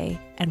 today,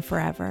 and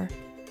forever.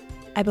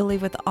 I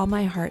believe with all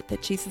my heart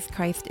that Jesus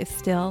Christ is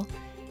still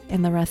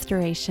in the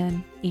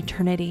restoration,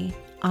 eternity,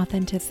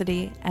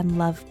 authenticity, and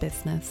love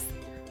business.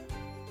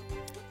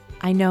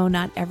 I know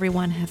not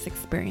everyone has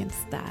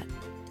experienced that,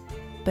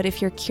 but if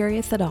you're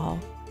curious at all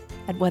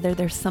at whether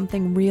there's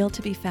something real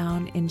to be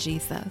found in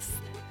Jesus,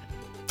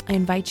 I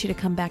invite you to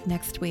come back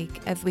next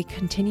week as we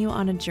continue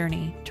on a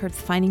journey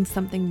towards finding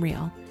something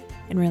real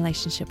in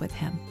relationship with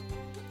Him.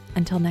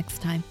 Until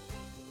next time.